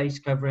wearing the face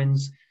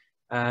coverings,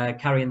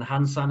 carrying the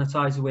hand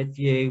sanitizer with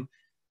you,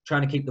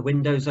 trying to keep the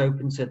windows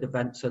open so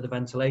the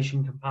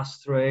ventilation can pass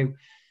through.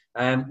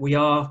 We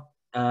are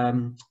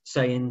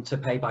saying to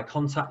pay by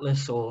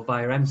contactless or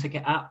via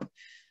M-Ticket app.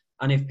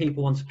 And if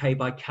people want to pay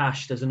by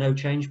cash, there's a no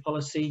change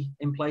policy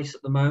in place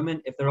at the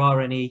moment. If there are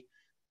any,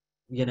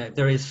 you know, if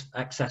there is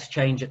excess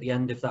change at the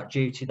end of that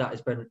duty, that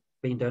has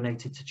been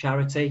donated to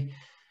charity.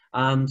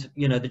 And,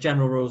 you know, the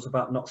general rules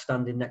about not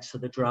standing next to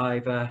the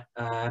driver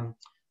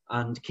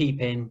and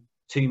keeping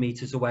 2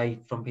 meters away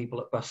from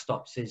people at bus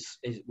stops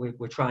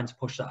we're trying to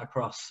push that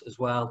across as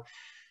well.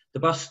 The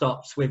bus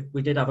stops,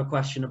 we did have a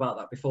question about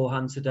that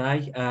beforehand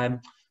today.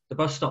 The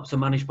bus stops are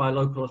managed by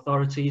local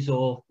authorities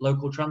or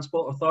local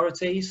transport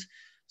authorities.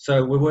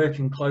 So we're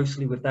working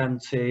closely with them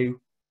to,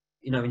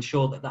 you know,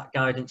 ensure that that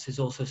guidance is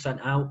also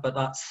sent out, but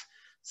that's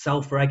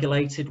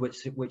self-regulated,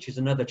 which is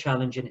another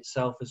challenge in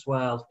itself as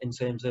well, in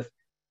terms of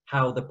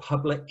how the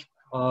public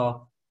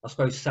are, I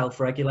suppose,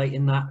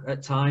 self-regulating that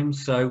at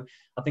times. So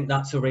I think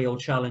that's a real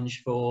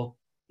challenge for,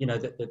 you know,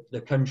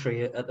 the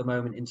country at the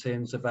moment in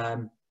terms of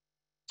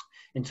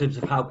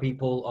how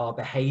people are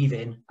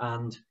behaving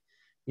and,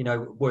 you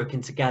know,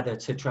 working together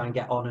to try and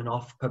get on and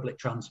off public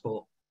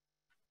transport.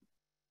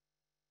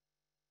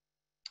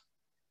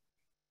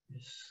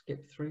 Just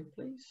skip through,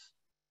 please.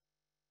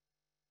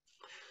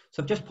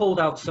 So I've just pulled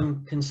out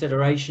some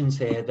considerations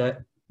here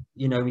that,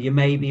 you know, you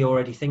may be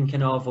already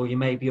thinking of, or you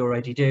may be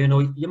already doing,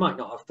 or you might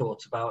not have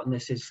thought about, and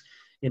this is,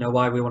 you know,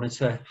 why we wanted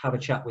to have a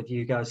chat with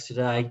you guys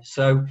today.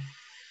 So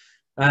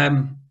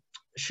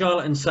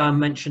Charlotte and Sam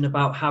mentioned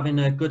about having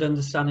a good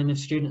understanding of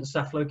student and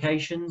staff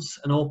locations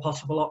and all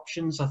possible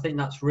options. I think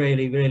that's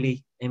really,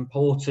 really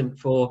important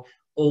for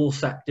all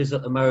sectors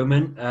at the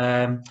moment,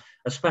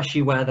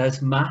 especially where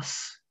there's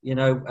mass, you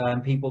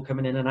know, people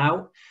coming in and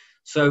out.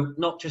 So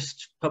not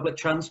just public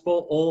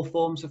transport, all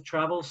forms of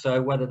travel.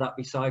 So whether that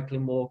be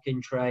cycling,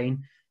 walking,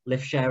 train,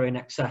 lift sharing,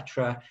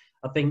 etc.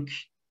 I think,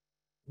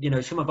 you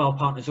know, some of our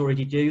partners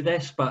already do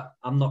this, but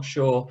I'm not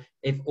sure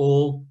if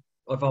all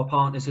of our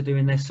partners are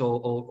doing this or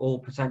all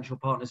potential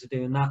partners are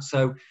doing that.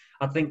 So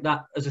I think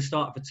that as a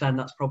start for 10,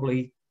 that's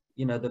probably,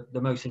 you know,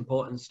 the most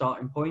important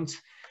starting point.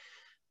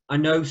 I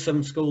know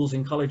some schools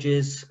and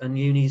colleges and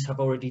unis have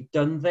already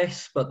done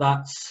this, but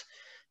that's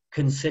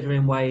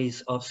considering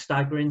ways of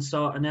staggering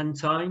start and end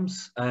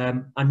times.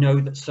 I know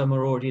that some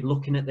are already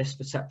looking at this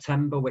for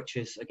September, which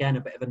is again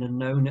a bit of an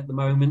unknown at the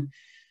moment.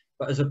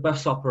 But as a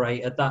bus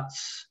operator,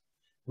 that's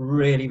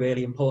really,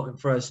 really important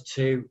for us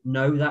to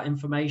know that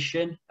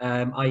information,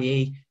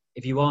 i.e.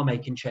 if you are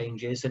making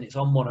changes and it's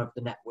on one of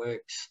the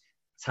networks,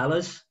 tell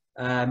us,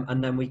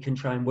 and then we can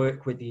try and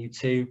work with you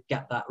to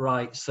get that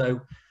right.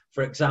 So,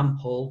 for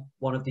example,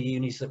 one of the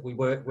unis that we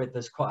work with,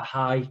 there's quite a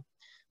high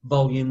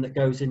volume that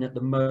goes in at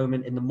the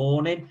moment in the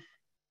morning.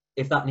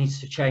 If that needs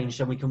to change,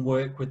 then we can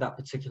work with that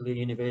particular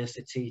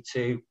university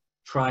to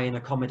try and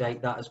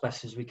accommodate that as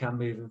best as we can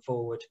moving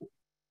forward.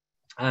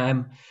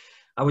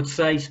 I would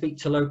say speak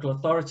to local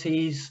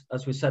authorities,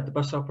 as we said, the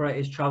bus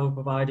operators, travel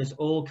providers,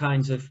 all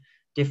kinds of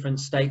different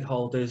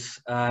stakeholders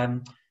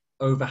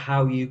over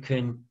how you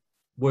can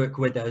work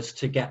with us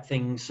to get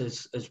things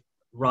as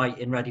right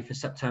and ready for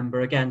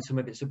September. Again, some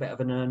of it's a bit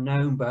of an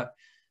unknown, but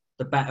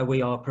the better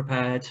we are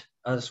prepared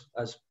as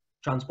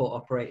transport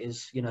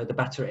operators, you know, the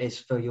better it is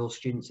for your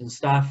students and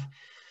staff.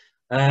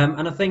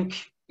 And I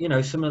think, you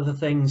know, some of the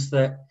things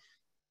that,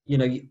 you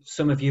know,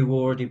 some of you will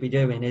already be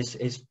doing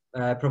is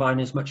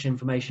providing as much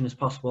information as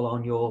possible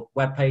on your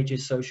web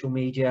pages, social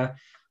media,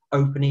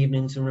 open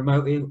evenings and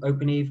remote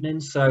open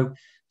evenings. So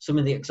some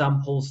of the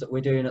examples that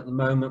we're doing at the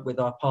moment with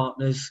our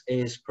partners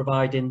is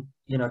providing,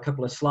 you know, a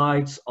couple of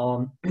slides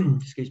on,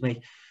 excuse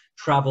me,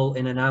 travel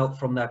in and out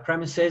from their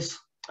premises,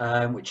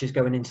 which is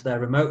going into their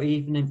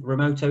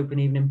remote open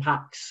evening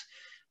packs.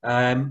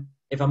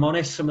 If I'm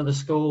honest, some of the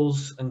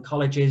schools and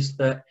colleges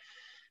that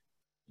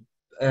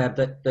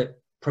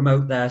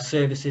promote their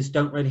services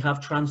don't really have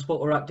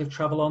transport or active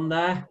travel on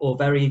there, or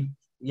very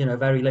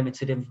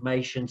limited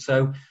information.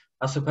 So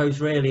I suppose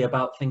really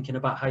about thinking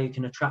about how you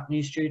can attract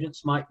new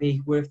students might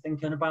be worth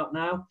thinking about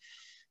now.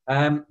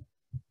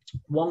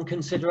 One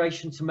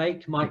consideration to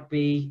make might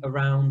be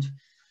around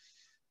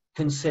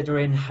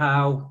considering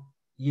how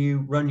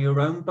you run your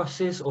own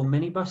buses or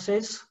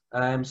minibuses.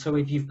 So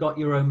if you've got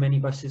your own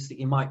minibuses that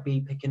you might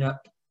be picking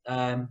up,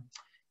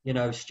 you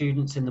know,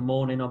 students in the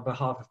morning on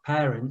behalf of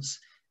parents,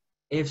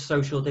 if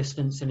social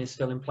distancing is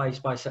still in place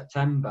by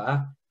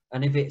September,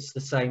 and if it's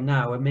the same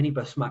now, a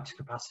minibus max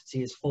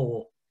capacity is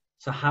 4.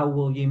 So how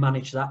will you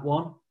manage that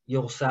one?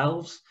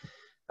 yourselves.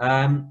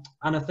 And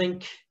I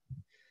think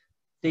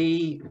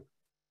the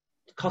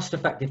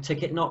cost-effective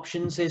ticketing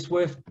options is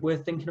worth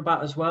thinking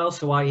about as well.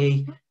 So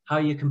i.e. how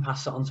you can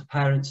pass it on to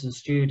parents and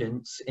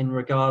students in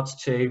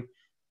regards to,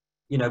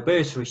 you know,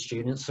 bursary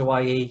students, so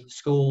i.e.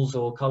 schools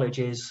or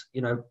colleges,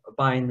 you know,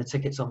 buying the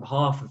tickets on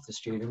behalf of the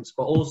students,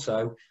 but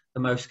also the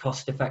most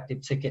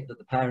cost-effective ticket that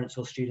the parents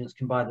or students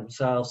can buy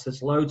themselves.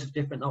 There's loads of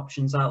different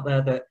options out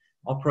there that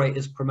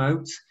operators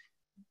promote.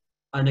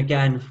 And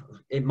again,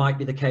 it might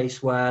be the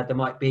case where there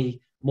might be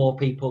more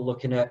people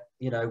looking at,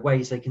 you know,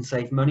 ways they can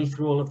save money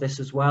through all of this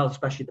as well,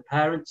 especially the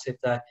parents if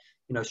they're,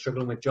 you know,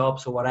 struggling with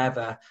jobs or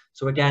whatever.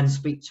 So again,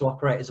 speak to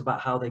operators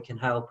about how they can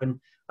help. And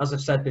as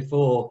I've said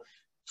before,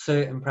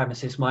 certain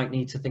premises might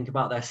need to think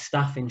about their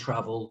staffing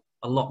travel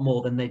a lot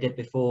more than they did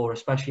before,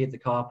 especially if the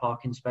car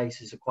parking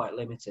spaces are quite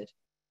limited.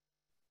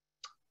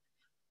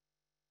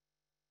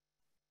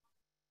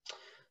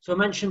 So I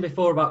mentioned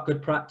before about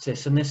good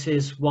practice, and this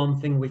is one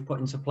thing we've put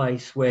into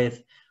place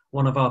with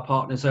one of our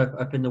partners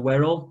up in the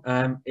Wirral.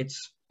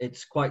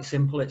 It's quite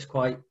simple, it's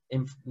quite,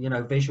 you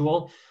know,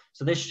 visual.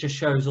 So this just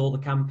shows all the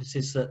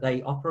campuses that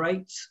they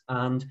operate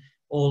and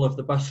all of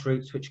the bus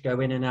routes which go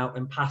in and out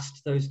and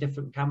past those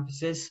different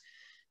campuses.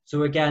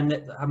 So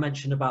again, I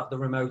mentioned about the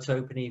remote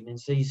open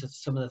evenings. These are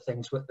some of the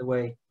things with the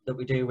way that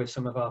we do with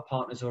some of our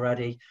partners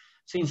already.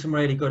 Seen some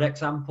really good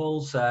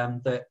examples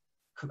that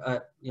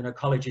you know,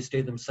 colleges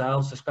do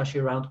themselves,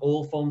 especially around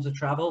all forms of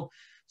travel.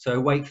 So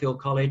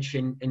Wakefield College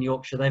in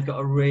Yorkshire, they've got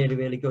a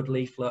really good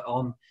leaflet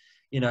on,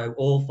 you know,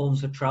 all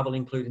forms of travel,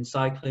 including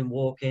cycling,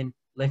 walking,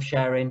 lift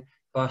sharing,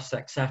 bus,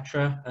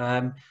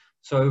 etc.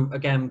 So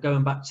again,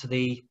 going back to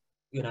the,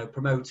 you know,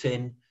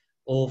 promoting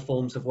all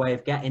forms of way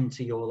of getting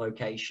to your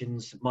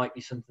locations might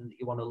be something that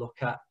you want to look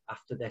at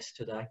after this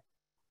today.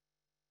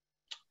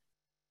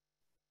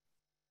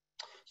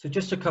 So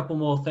just a couple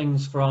more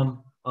things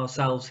from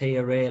ourselves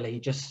here, really,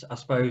 just I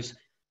suppose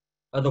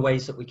other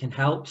ways that we can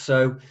help.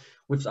 So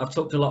I've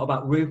talked a lot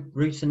about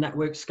route and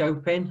network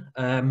scoping.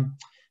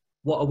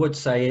 What I would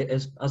say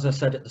is, as I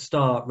said at the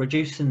start,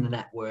 reducing the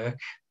network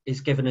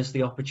is giving us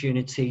the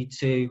opportunity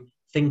to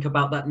think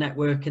about that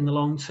network in the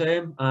long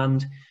term.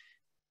 And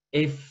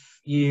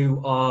if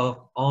you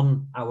are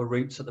on our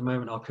routes at the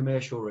moment, our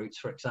commercial routes,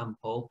 for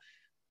example,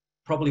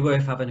 probably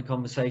worth having a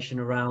conversation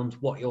around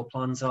what your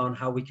plans are and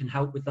how we can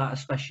help with that,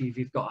 especially if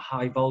you've got a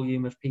high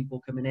volume of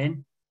people coming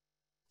in.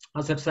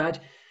 As I've said,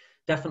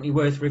 definitely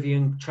worth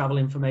reviewing travel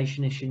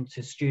information issued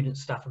to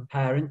students, staff and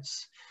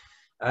parents.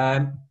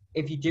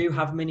 If you do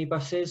have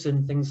minibuses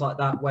and things like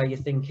that where you're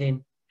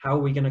thinking, how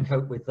are we going to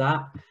cope with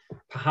that?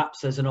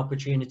 Perhaps there's an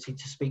opportunity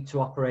to speak to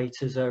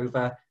operators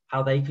over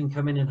how they can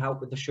come in and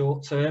help with the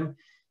short term.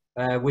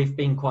 We've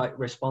been quite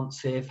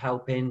responsive,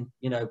 helping,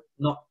 you know,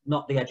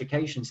 not the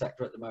education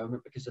sector at the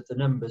moment because of the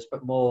numbers,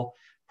 but more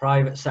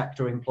private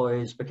sector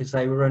employers because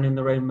they were running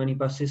their own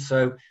minibuses.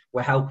 So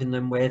we're helping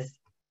them with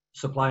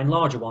supplying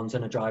larger ones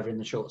and a driver in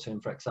the short term,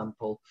 for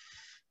example.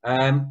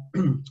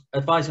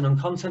 Advising on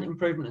content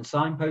improvement and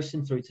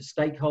signposting through to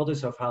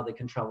stakeholders of how they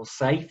can travel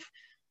safe.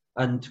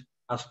 And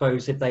I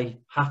suppose if they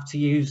have to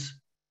use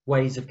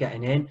ways of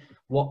getting in,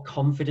 what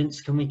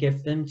confidence can we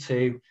give them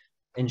to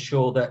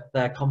ensure that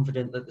they're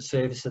confident that the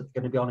service that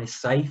they're going to be on is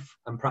safe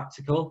and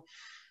practical.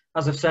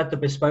 As I've said, the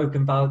bespoke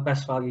and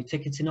best value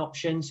ticketing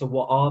options. So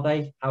what are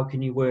they? How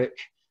can you work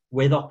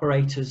with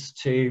operators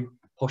to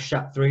push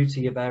that through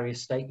to your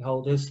various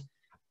stakeholders?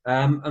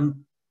 And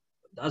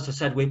as I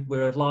said,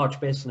 we're a large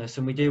business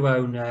and we do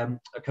own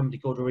a company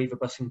called Arriva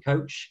Bus and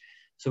Coach.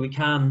 So we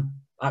can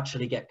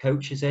actually get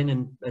coaches in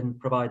and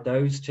provide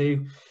those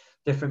to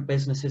different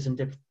businesses and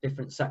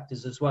different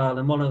sectors as well.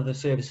 And one of the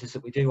services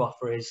that we do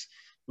offer is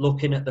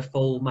looking at the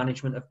full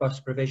management of bus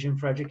provision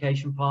for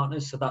education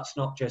partners. So that's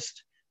not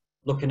just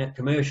looking at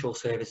commercial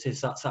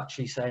services, that's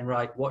actually saying,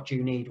 right, what do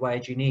you need, where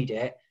do you need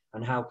it,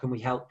 and how can we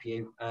help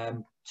you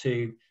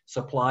to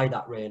supply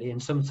that really.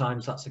 And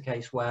sometimes that's a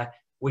case where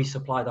we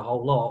supply the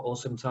whole lot, or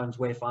sometimes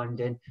we're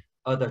finding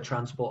other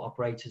transport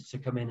operators to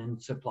come in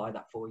and supply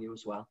that for you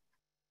as well.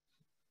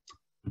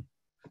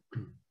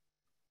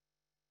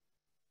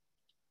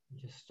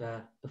 Just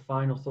the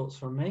final thoughts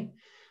from me.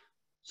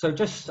 So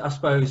just, I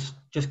suppose,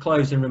 just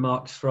closing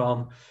remarks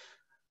from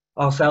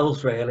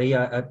ourselves really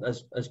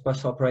as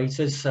bus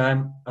operators.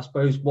 I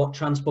suppose, what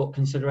transport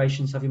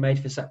considerations have you made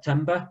for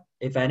September,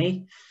 if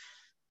any?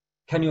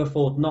 Can you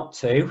afford not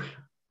to?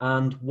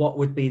 And what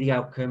would be the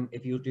outcome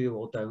if you do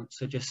or don't?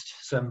 So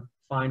just some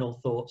final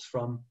thoughts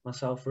from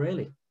myself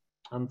really.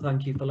 And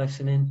thank you for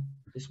listening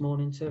this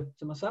morning to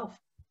myself.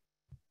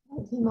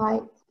 Thank you,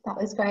 Mike. That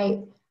was great.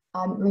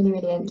 Really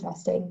what good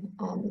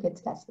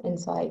to get some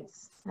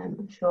insights.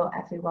 I'm sure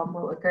everyone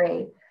will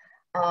agree.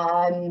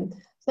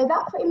 So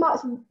that pretty much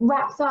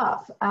wraps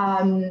up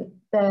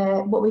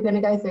what we're going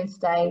to go through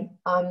today.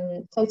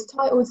 So to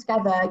tie it all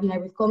together, you know,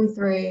 we've gone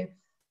through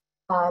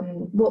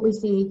what we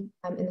see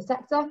in the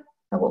sector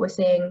and what we're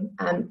seeing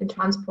in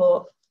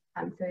transport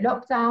through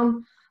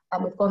lockdown.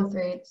 And we've gone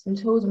through some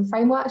tools and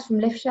frameworks from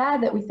Liftshare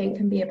that we think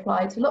can be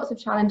applied to lots of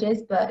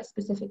challenges, but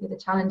specifically the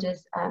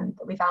challenges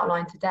that we've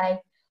outlined today.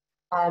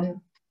 And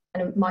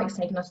Mike's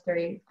taken us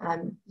through,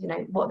 you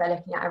know, what they're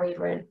looking at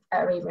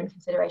Arriva and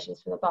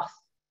considerations from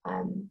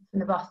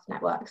the bus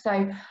network. So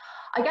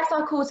I guess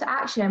our call to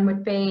action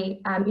would be,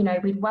 you know,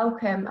 we'd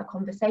welcome a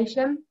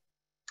conversation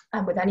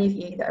with any of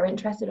you that are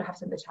interested or have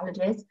some of the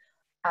challenges,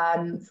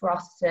 for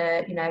us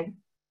to, you know,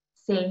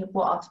 see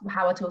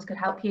how our tools could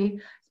help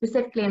you,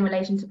 specifically in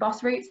relation to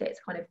bus routes. It's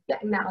kind of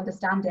getting that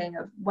understanding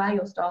of where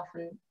your staff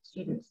and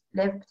students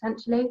live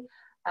potentially,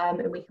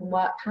 and we can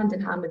work hand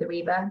in hand with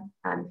Arriva,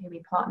 who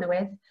we partner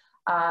with,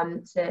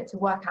 to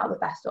work out the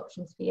best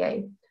options for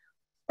you.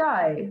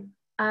 So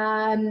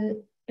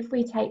if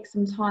we take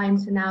some time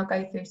to now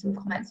go through some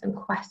comments and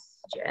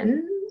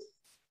questions,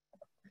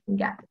 we can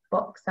get the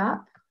box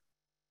up.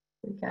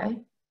 Here we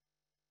go.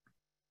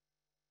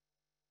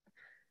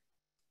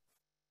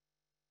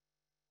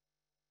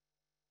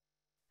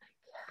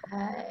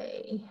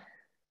 Okay.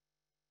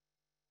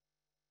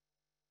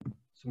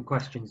 Some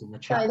questions in the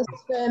chat. So this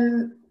is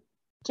from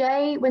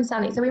Jay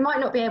Winstanley. So we might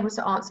not be able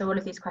to answer all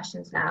of these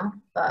questions now,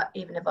 but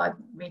even if I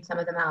read some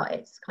of them out,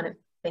 it's kind of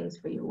things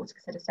for you all to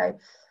consider. So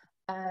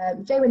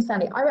Jay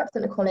Winstanley, I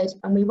represent the college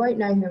and we won't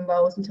know who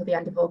enrolls until the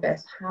end of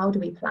August. How do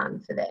we plan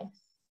for this? Do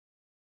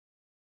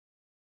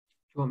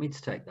you want me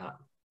to take that?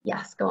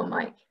 Yes, go on,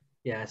 Mike.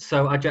 Yeah,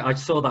 so I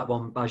saw that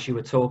one as you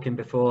were talking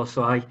before,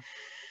 so I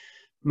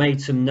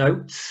made some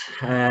notes.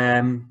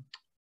 I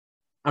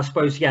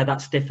suppose, yeah,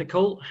 that's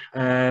difficult.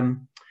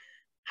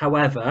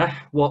 However,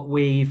 what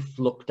we've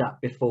looked at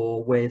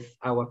before with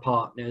our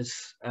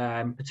partners,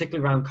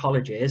 particularly around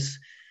colleges,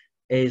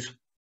 is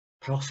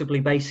possibly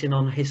basing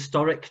on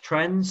historic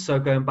trends. So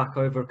going back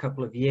over a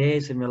couple of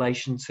years in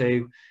relation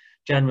to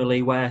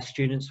generally where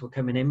students were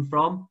coming in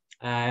from.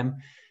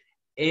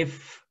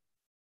 If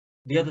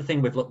the other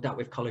thing we've looked at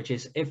with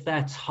colleges, if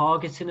they're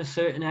targeting a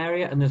certain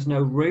area and there's no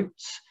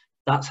routes,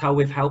 that's how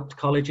we've helped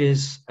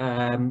colleges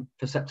for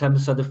September.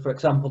 So for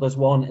example, there's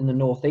one in the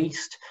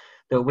Northeast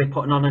that we're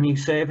putting on a new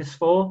service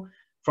for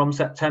from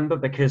September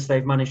because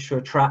they've managed to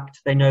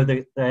attract, they know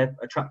that they're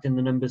attracting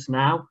the numbers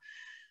now.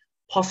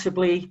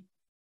 Possibly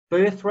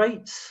birth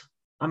rates,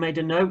 I made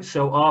a note.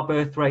 So our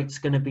birth rate's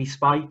going to be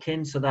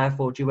spiking. So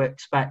therefore, do you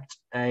expect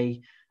an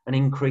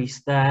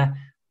increase there?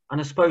 And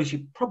I suppose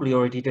you're probably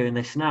already doing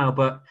this now,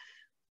 but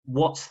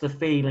what's the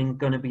feeling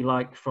going to be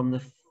like from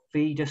the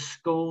feeder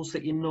schools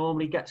that you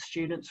normally get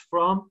students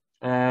from,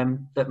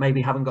 that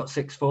maybe haven't got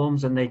sixth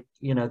forms and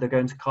they're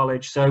going to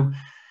college? So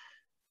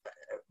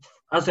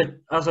as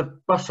a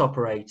bus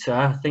operator,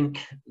 I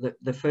think that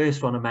the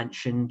first one I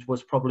mentioned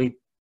was probably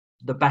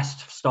the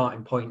best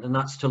starting point, and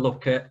that's to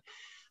look at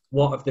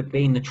what have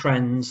been the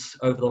trends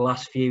over the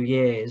last few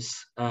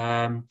years,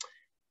 and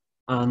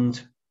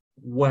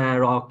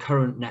where our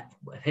current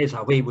here's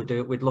how we would do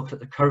it. We'd look at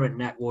the current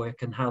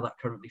network and how that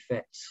currently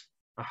fits.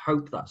 I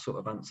hope that sort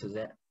of answers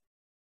it.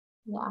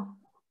 Yeah,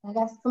 I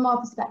guess from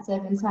our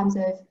perspective, in terms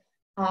of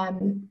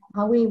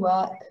how we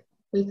work,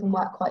 we can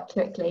work quite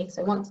quickly.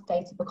 So once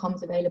data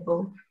becomes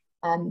available,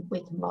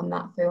 we can run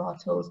that through our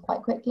tools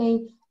quite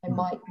quickly. And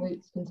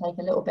routes can take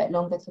a little bit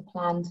longer to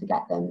plan to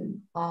get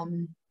them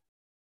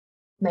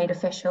made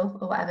official,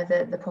 or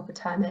whatever the proper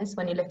term is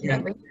when you're looking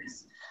at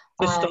routes.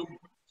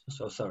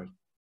 So sorry.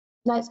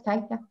 No, it's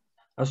okay. Yeah.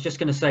 I was just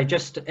going to say,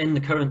 just in the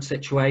current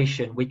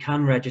situation, we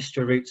can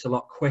register routes a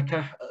lot quicker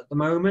at the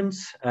moment.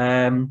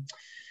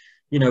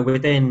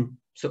 Within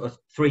sort of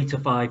 3 to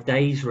 5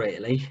 days,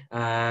 really.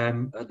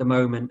 At the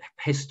moment,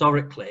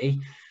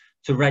 historically,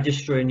 to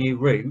register a new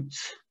route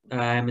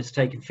has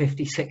taken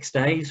 56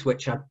 days,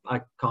 which I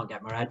can't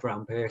get my head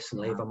around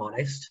personally, if I'm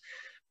honest.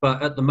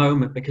 But at the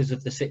moment, because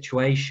of the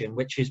situation,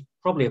 which is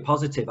probably a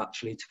positive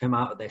actually to come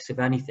out of this, if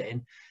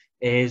anything,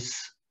 is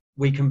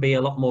we can be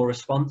a lot more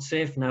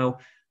responsive. Now,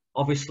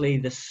 obviously,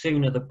 the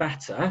sooner the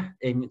better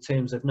in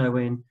terms of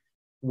knowing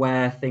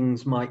where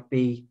things might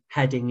be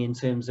heading in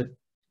terms of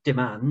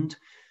demand.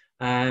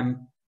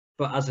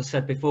 But as I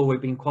said before,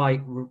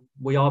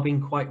 we are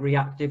being quite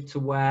reactive to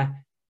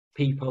where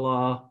people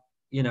are,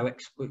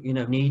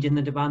 needing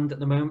the demand at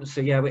the moment.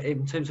 So yeah,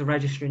 in terms of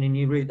registering a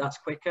new route, that's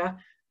quicker,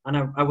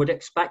 and I would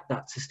expect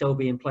that to still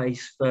be in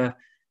place for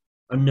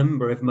a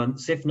number of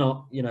months, if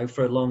not,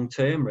 for a long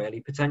term. Really,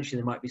 potentially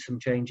there might be some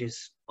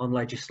changes on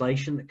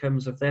legislation that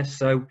comes of this.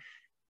 So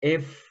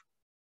if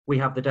we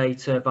have the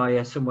data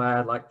via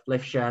somewhere like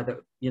Liftshare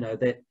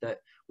that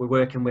we're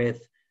working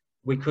with,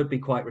 we could be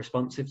quite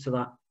responsive to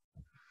that.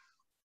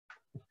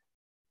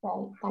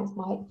 Great, thanks,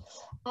 Mike.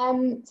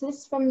 So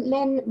this is from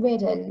Lynn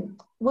Reardon.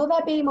 Will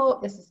there be more,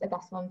 this is I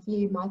guess one for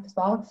you, Mike, as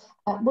well.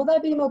 Will there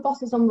be more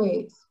buses on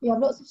routes? We have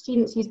lots of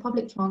students use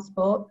public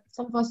transport.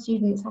 Some of our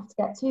students have to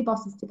get 2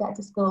 buses to get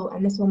to school,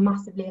 and this will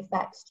massively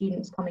affect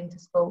students coming to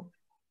school.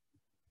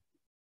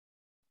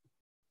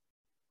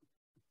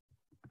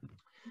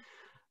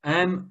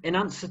 In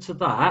answer to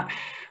that,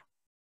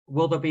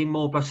 will there be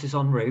more buses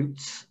on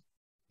routes?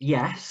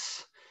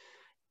 Yes,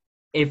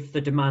 if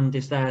the demand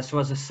is there. So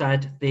as I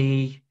said,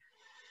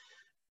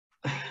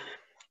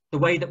 the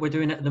way that we're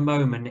doing it at the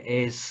moment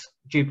is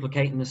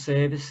duplicating the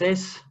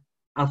services.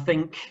 I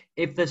think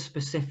if there's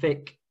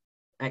specific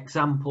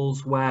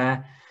examples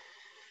where,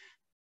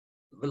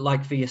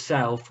 like for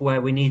yourself,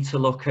 where we need to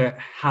look at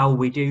how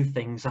we do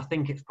things, I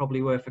think it's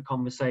probably worth a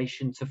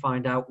conversation to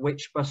find out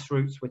which bus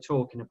routes we're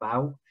talking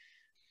about,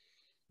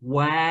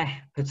 where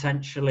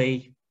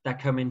potentially they're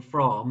coming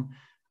from,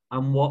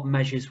 and what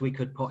measures we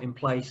could put in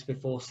place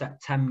before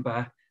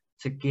September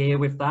to gear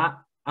with that.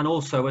 And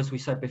also, as we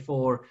said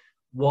before,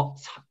 what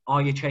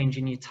are you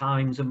changing your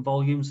times and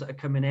volumes that are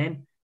coming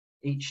in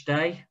each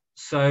day?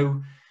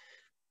 So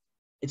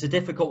it's a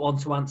difficult one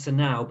to answer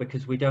now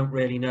because we don't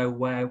really know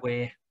where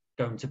we're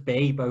going to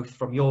be, both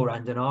from your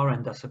end and our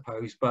end, I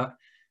suppose. But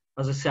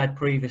as I said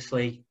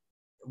previously,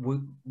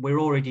 we're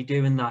already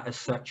doing that as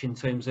such in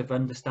terms of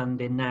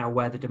understanding now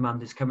where the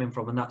demand is coming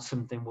from, and that's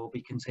something we'll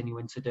be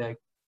continuing to do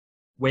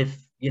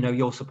with, you know,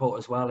 your support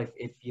as well.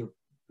 If you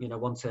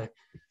want to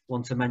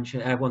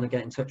mention, want to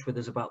get in touch with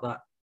us about that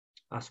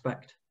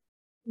aspect.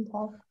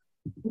 Okay.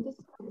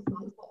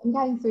 I'm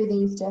going through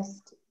these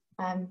just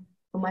from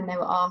when they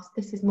were asked.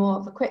 This is more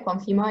of a quick one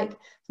for you, Mike,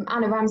 from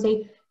Anna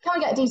Ramsey. Can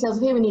we get details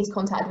of who we need to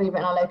contact Arriva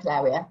in our local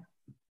area?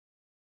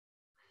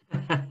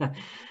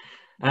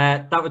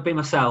 That would be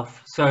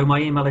myself. So my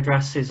email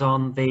address is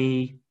on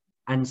the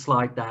end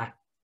slide there.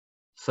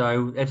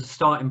 So as a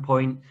starting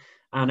point,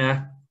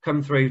 Anna,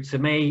 come through to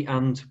me,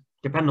 and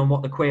depending on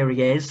what the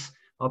query is,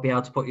 I'll be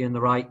able to put you in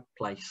the right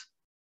place.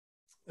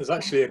 There's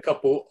actually a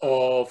couple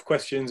of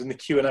questions in the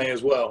Q&A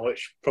as well,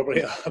 which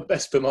probably are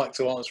best for Mike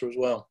to answer as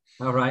well.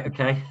 All right,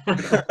 okay.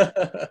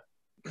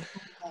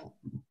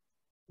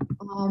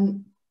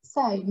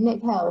 So,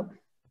 Nick Hill,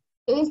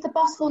 is the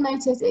bus full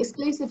notice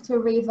exclusive to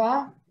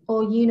Arriva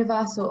or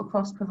universal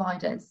across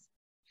providers?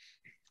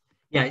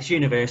 Yeah, it's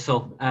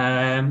universal.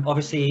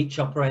 Obviously, each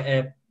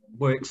operator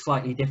works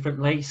slightly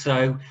differently.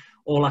 So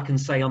all I can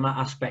say on that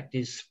aspect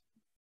is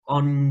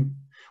on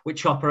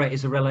which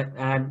operators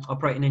are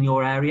operating in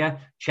your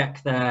area,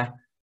 check their,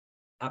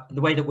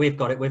 the way that we've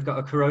got it, we've got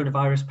a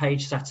coronavirus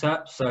page set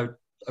up. So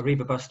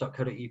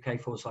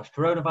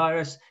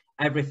arrivabus.co.uk/coronavirus,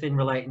 everything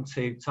relating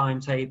to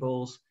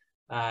timetables,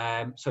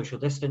 social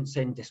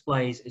distancing,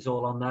 displays is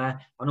all on there,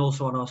 and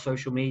also on our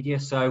social media.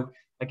 So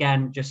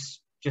again,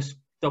 just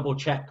double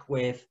check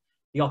with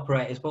the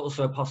operators, but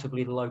also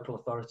possibly the local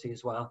authority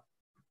as well.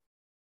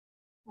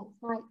 Thanks,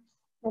 Mike.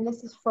 And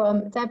this is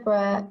from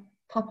Deborah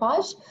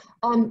Papage.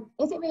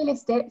 Is it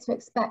realistic to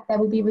expect there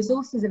will be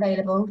resources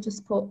available to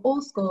support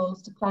all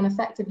schools to plan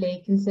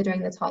effectively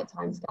considering the tight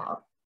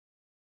timescale?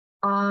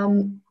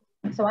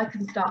 So I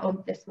can start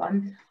on this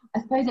one.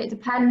 I suppose it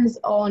depends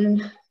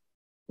on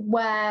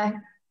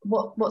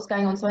what's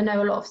going on. So I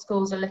know a lot of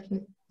schools are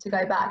looking to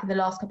go back in the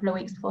last couple of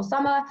weeks before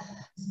summer,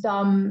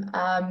 some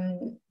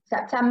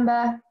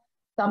September,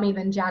 some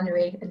even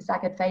January in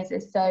staggered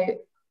phases. So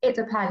it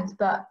depends,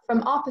 but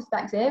from our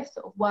perspective,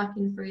 sort of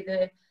working through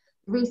the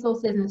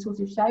resources and the tools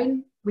we've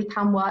shown, we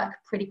can work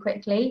pretty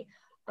quickly.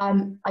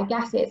 I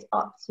guess it's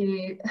up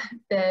to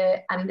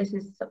and this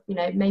is, you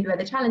know, maybe where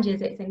the challenge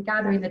is, it's in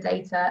gathering the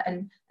data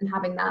and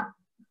having that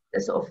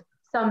sort of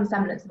some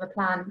semblance of a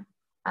plan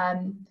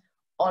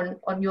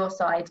on your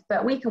side.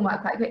 But we can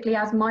work quite quickly,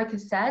 as Mike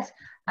has said,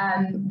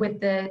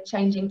 with the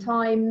changing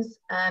times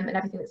and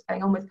everything that's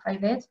going on with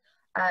COVID.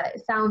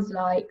 It sounds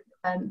like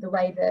the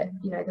way that,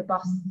 you know, the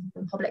bus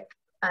and public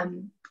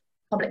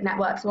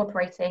networks are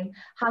operating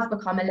has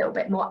become a little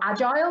bit more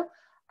agile.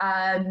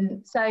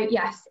 So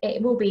yes,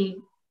 it will be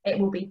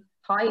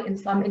tight in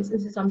some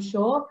instances, I'm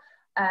sure,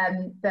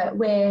 but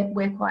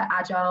we're quite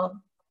agile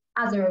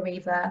as a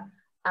Arriva,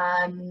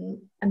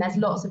 and there's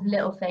lots of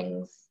little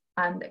things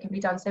that can be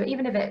done. So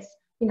even if it's,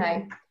 you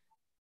know,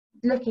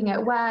 looking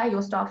at where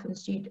your staff and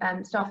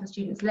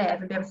students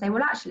live and be able to say,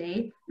 well,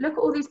 actually, look at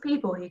all these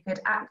people who could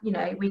you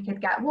know, we could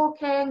get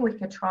walking, we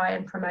could try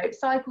and promote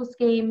cycle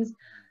schemes.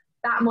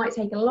 That might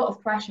take a lot of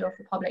pressure off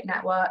the public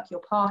network, your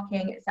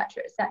parking,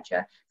 etc.,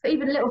 etc. So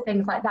even little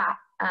things like that,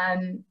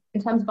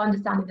 in terms of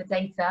understanding the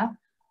data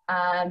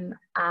and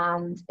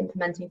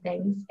implementing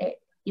things,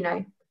 you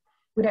know,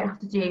 we don't have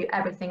to do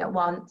everything at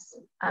once.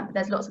 But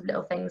there's lots of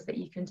little things that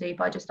you can do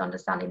by just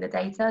understanding the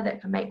data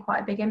that can make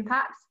quite a big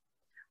impact.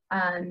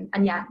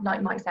 And yeah,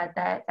 like Mike said,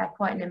 they're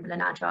quite nimble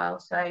and agile.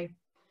 So you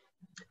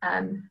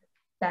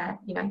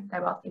know,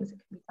 there are things that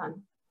can be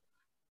done.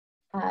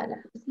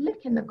 Let's just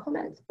look in the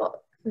comments box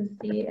and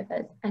see if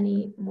there's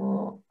any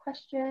more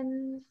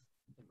questions.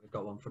 I think we've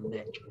got one from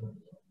Nick.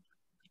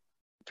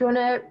 Do you want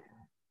to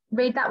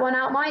read that one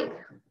out, Mike?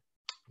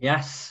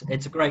 Yes,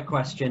 it's a great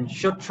question.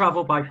 Should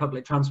travel by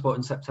public transport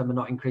in September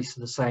not increase to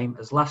the same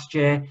as last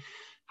year?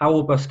 How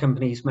will bus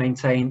companies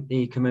maintain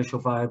the commercial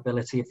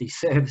viability of these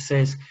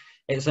services?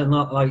 It's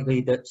not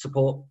likely that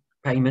support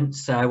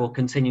payments will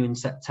continue in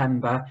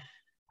September.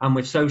 And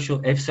with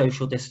if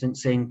social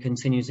distancing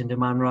continues and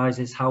demand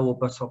rises, how will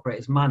bus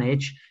operators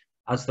manage,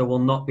 as there will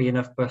not be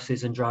enough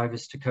buses and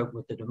drivers to cope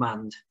with the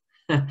demand?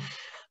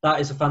 That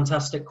is a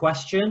fantastic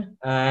question.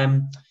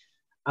 And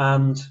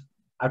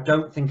I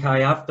don't think I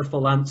have the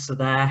full answer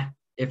there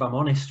if I'm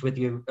honest with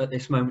you at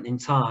this moment in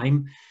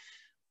time,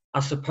 I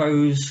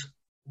suppose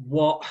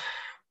what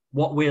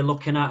we're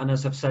looking at, and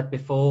as I've said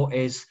before,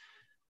 is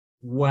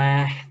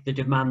where the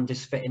demand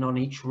is fitting on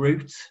each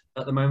route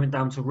at the moment,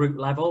 down to route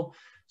level.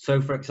 So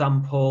for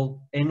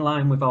example, in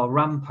line with our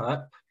ramp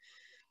up,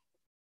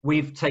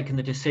 we've taken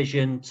the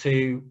decision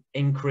to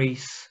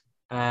increase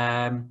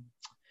some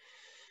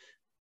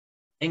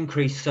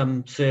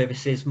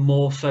services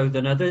more so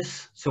than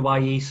others. So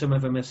i.e. some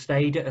of them have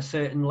stayed at a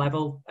certain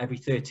level every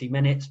 30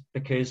 minutes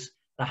because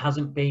there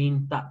hasn't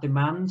been that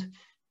demand,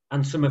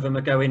 and some of them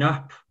are going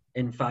up,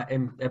 in fact,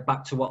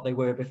 back to what they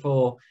were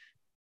before.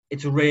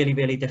 It's a really,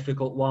 really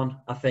difficult one,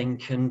 I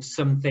think, and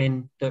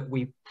something that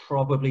we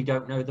probably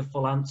don't know the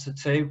full answer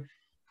to.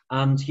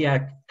 And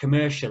yeah,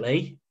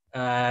 commercially,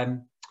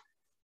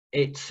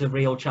 it's a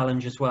real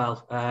challenge as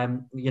well.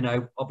 You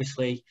know,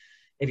 obviously,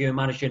 if you're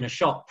managing a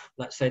shop,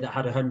 let's say that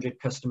had 100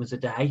 customers a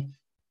day,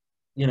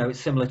 you know, it's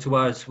similar to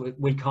us.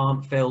 We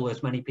can't fill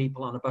as many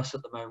people on a bus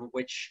at the moment,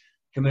 which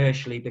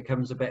commercially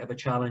becomes a bit of a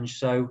challenge.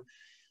 So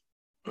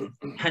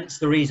hence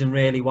the reason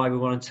really why we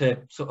wanted to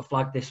sort of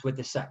flag this with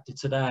the sector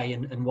today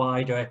and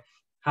wider.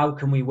 How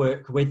can we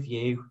work with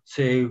you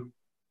to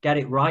get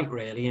it right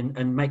really,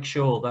 and make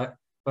sure that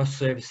bus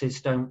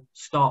services don't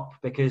stop,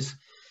 because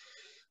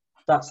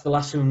that's the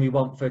last thing we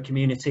want for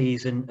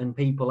communities and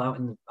people out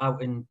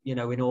in you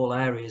know, in all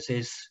areas,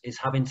 is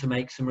having to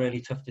make some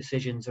really tough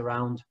decisions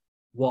around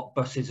what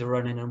buses are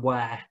running and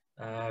where.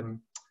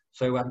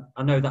 So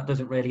I know that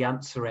doesn't really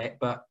answer it,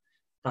 but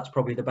that's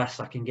probably the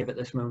best I can give at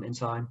this moment in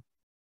time.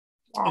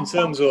 In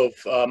terms of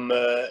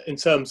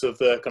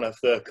the kind of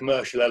the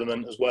commercial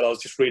element as well, I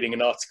was just reading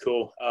an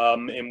article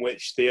in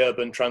which the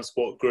Urban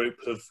Transport Group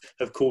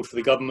have called for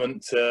the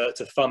government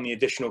to fund the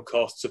additional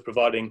costs of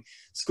providing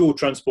school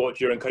transport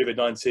during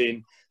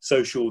COVID-19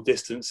 social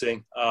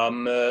distancing.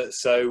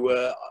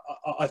 So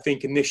I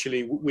think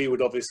initially we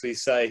would obviously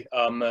say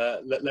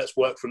let's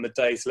work from the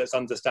data, let's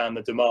understand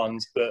the demand,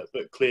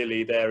 but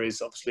clearly there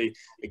is obviously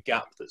a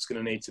gap that's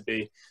going to need to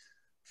be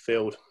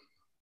filled.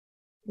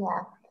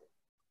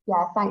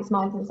 Yeah, thanks,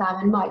 Mike and Sam.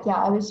 And Mike,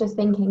 yeah, I was just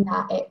thinking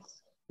that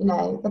it's, you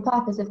know, the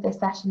purpose of this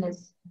session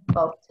is,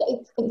 well, to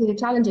think through the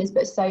challenges,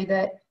 but so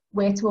that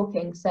we're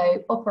talking,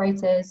 so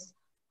operators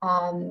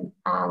and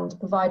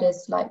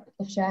providers like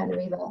Liftshare and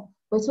Arriva,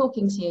 we're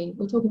talking to you,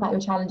 we're talking about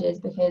your challenges,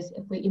 because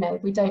if we, you know,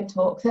 if we don't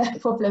talk, the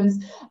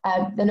problems,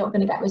 they're not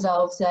going to get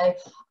resolved. So I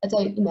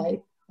don't, you know,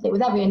 I think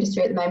with every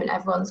industry at the moment,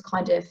 everyone's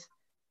kind of,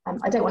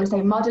 I don't want to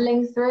say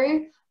muddling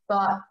through,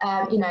 but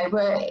you know,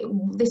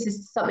 this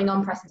is something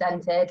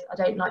unprecedented. I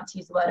don't like to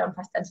use the word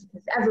unprecedented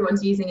because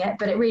everyone's using it,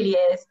 but it really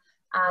is.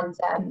 And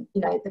you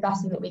know, the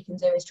best thing that we can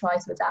do is try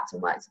to adapt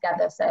and work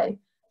together. So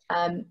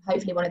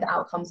hopefully one of the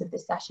outcomes of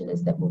this session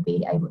is that we'll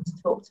be able to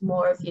talk to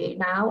more of you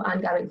now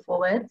and going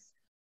forwards,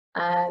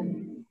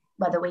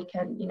 whether we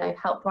can, you know,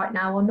 help right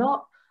now or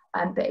not.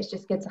 But it's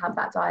just good to have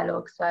that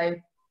dialogue. So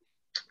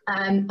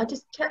I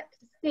just checked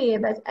to see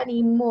if there's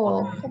any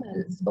more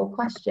comments or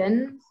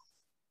questions.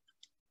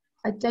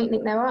 I don't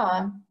think there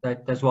are.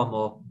 There's one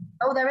more.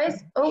 Oh, there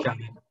is? Oh,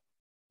 Shannon.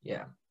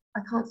 Yeah.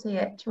 I can't see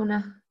it. Do you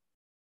want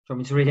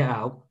me to read it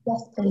out?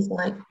 Yes, please,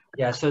 Mike.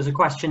 Yeah, so there's a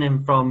question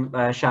in from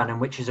Shannon,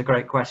 which is a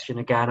great question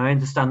again. I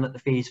understand that the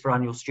fees for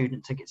annual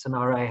student tickets and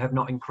RA have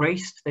not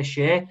increased this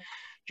year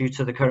due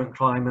to the current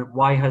climate.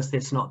 Why has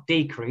this not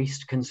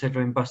decreased,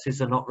 considering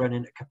buses are not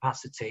running at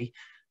capacity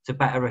to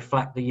better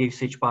reflect the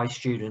usage by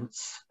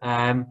students?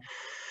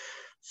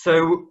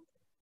 So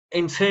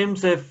in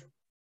terms of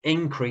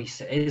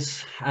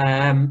increases,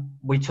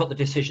 we took the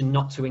decision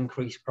not to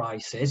increase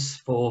prices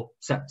for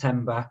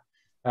September,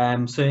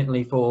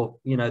 certainly for,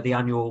 you know, the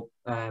annual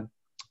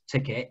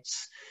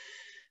tickets.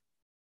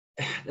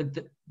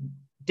 The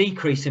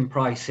decrease in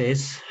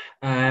prices,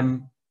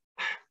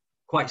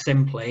 quite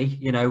simply,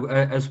 you know,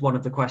 as one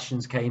of the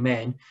questions came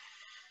in,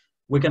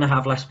 we're going to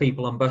have less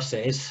people on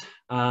buses,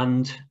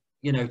 and,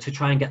 you know, to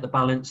try and get the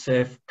balance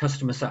of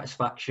customer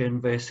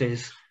satisfaction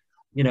versus,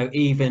 you know,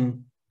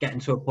 even getting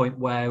to a point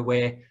where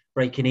we're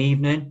breaking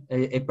even,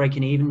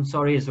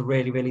 is a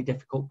really, really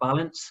difficult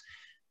balance.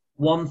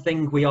 One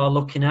thing we are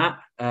looking at,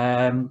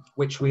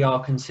 which we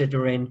are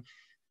considering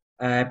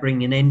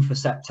bringing in for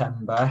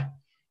September,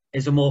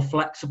 is a more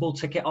flexible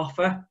ticket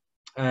offer.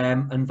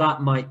 And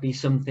that might be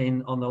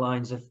something on the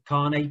lines of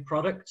carnet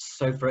products.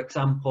 So for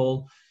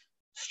example,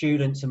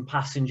 students and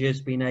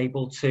passengers being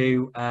able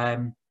to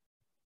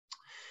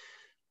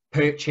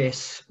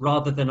purchase,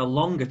 rather than a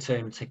longer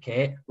term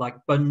ticket, like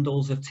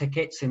bundles of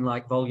tickets in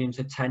like volumes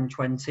of 10,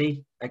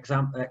 20,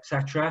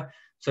 etc.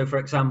 So for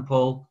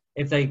example,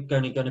 if they're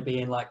only going to be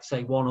in like,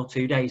 say, 1 or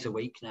 2 days a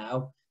week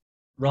now,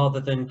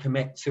 rather than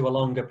commit to a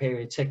longer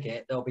period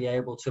ticket, they'll be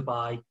able to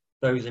buy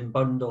those in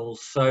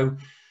bundles. So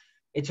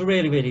it's a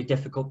really, really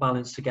difficult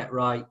balance to get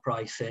right,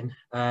 pricing,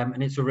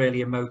 and it's a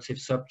really emotive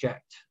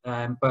subject.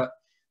 But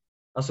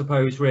I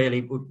suppose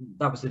really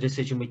that was the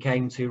decision we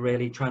came to,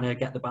 really trying to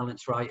get the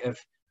balance right of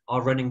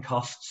our running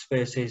costs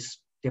versus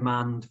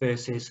demand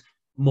versus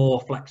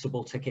more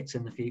flexible tickets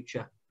in the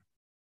future.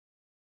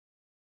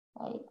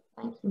 Great,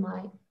 Thank you,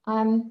 Mike.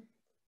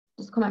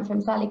 Just a comment from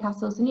Sally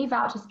Castle. So new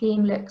voucher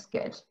scheme looks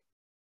good.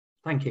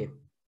 Thank you.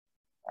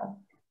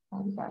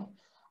 There we go.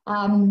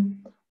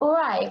 All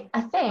right,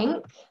 I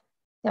think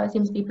I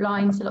seem to be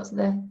blind to lots of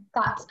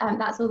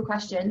that's all the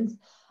questions.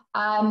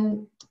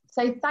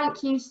 So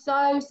thank you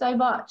so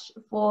much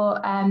for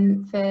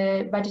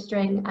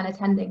registering and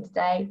attending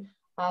today.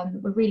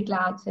 We're really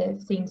glad to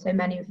have seen so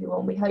many of you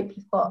on. We hope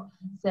you've got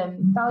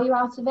some value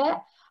out of it.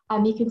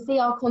 You can see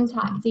our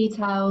contact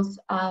details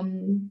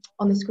on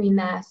the screen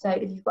there. So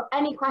if you've got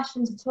any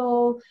questions at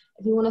all,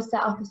 if you want to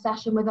set up a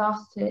session with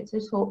us to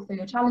talk through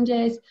your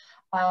challenges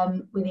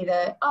with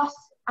either us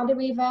and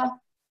Arriva,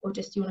 or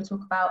just you want to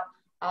talk about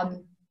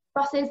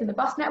buses and the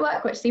bus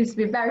network, which seems to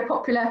be a very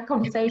popular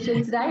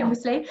conversation today,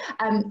 obviously,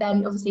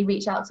 then obviously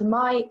reach out to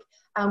Mike.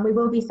 We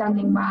will be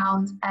sending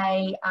round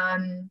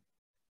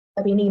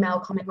there'll be an email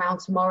coming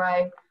round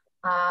tomorrow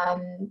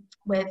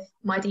with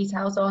my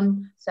details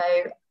on, so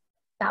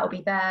that will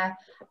be there.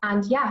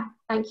 And yeah,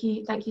 thank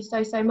you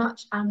so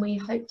much, and we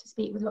hope to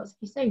speak with lots of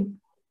you soon.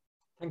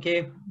 Thank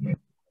you.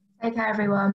 Take care, everyone.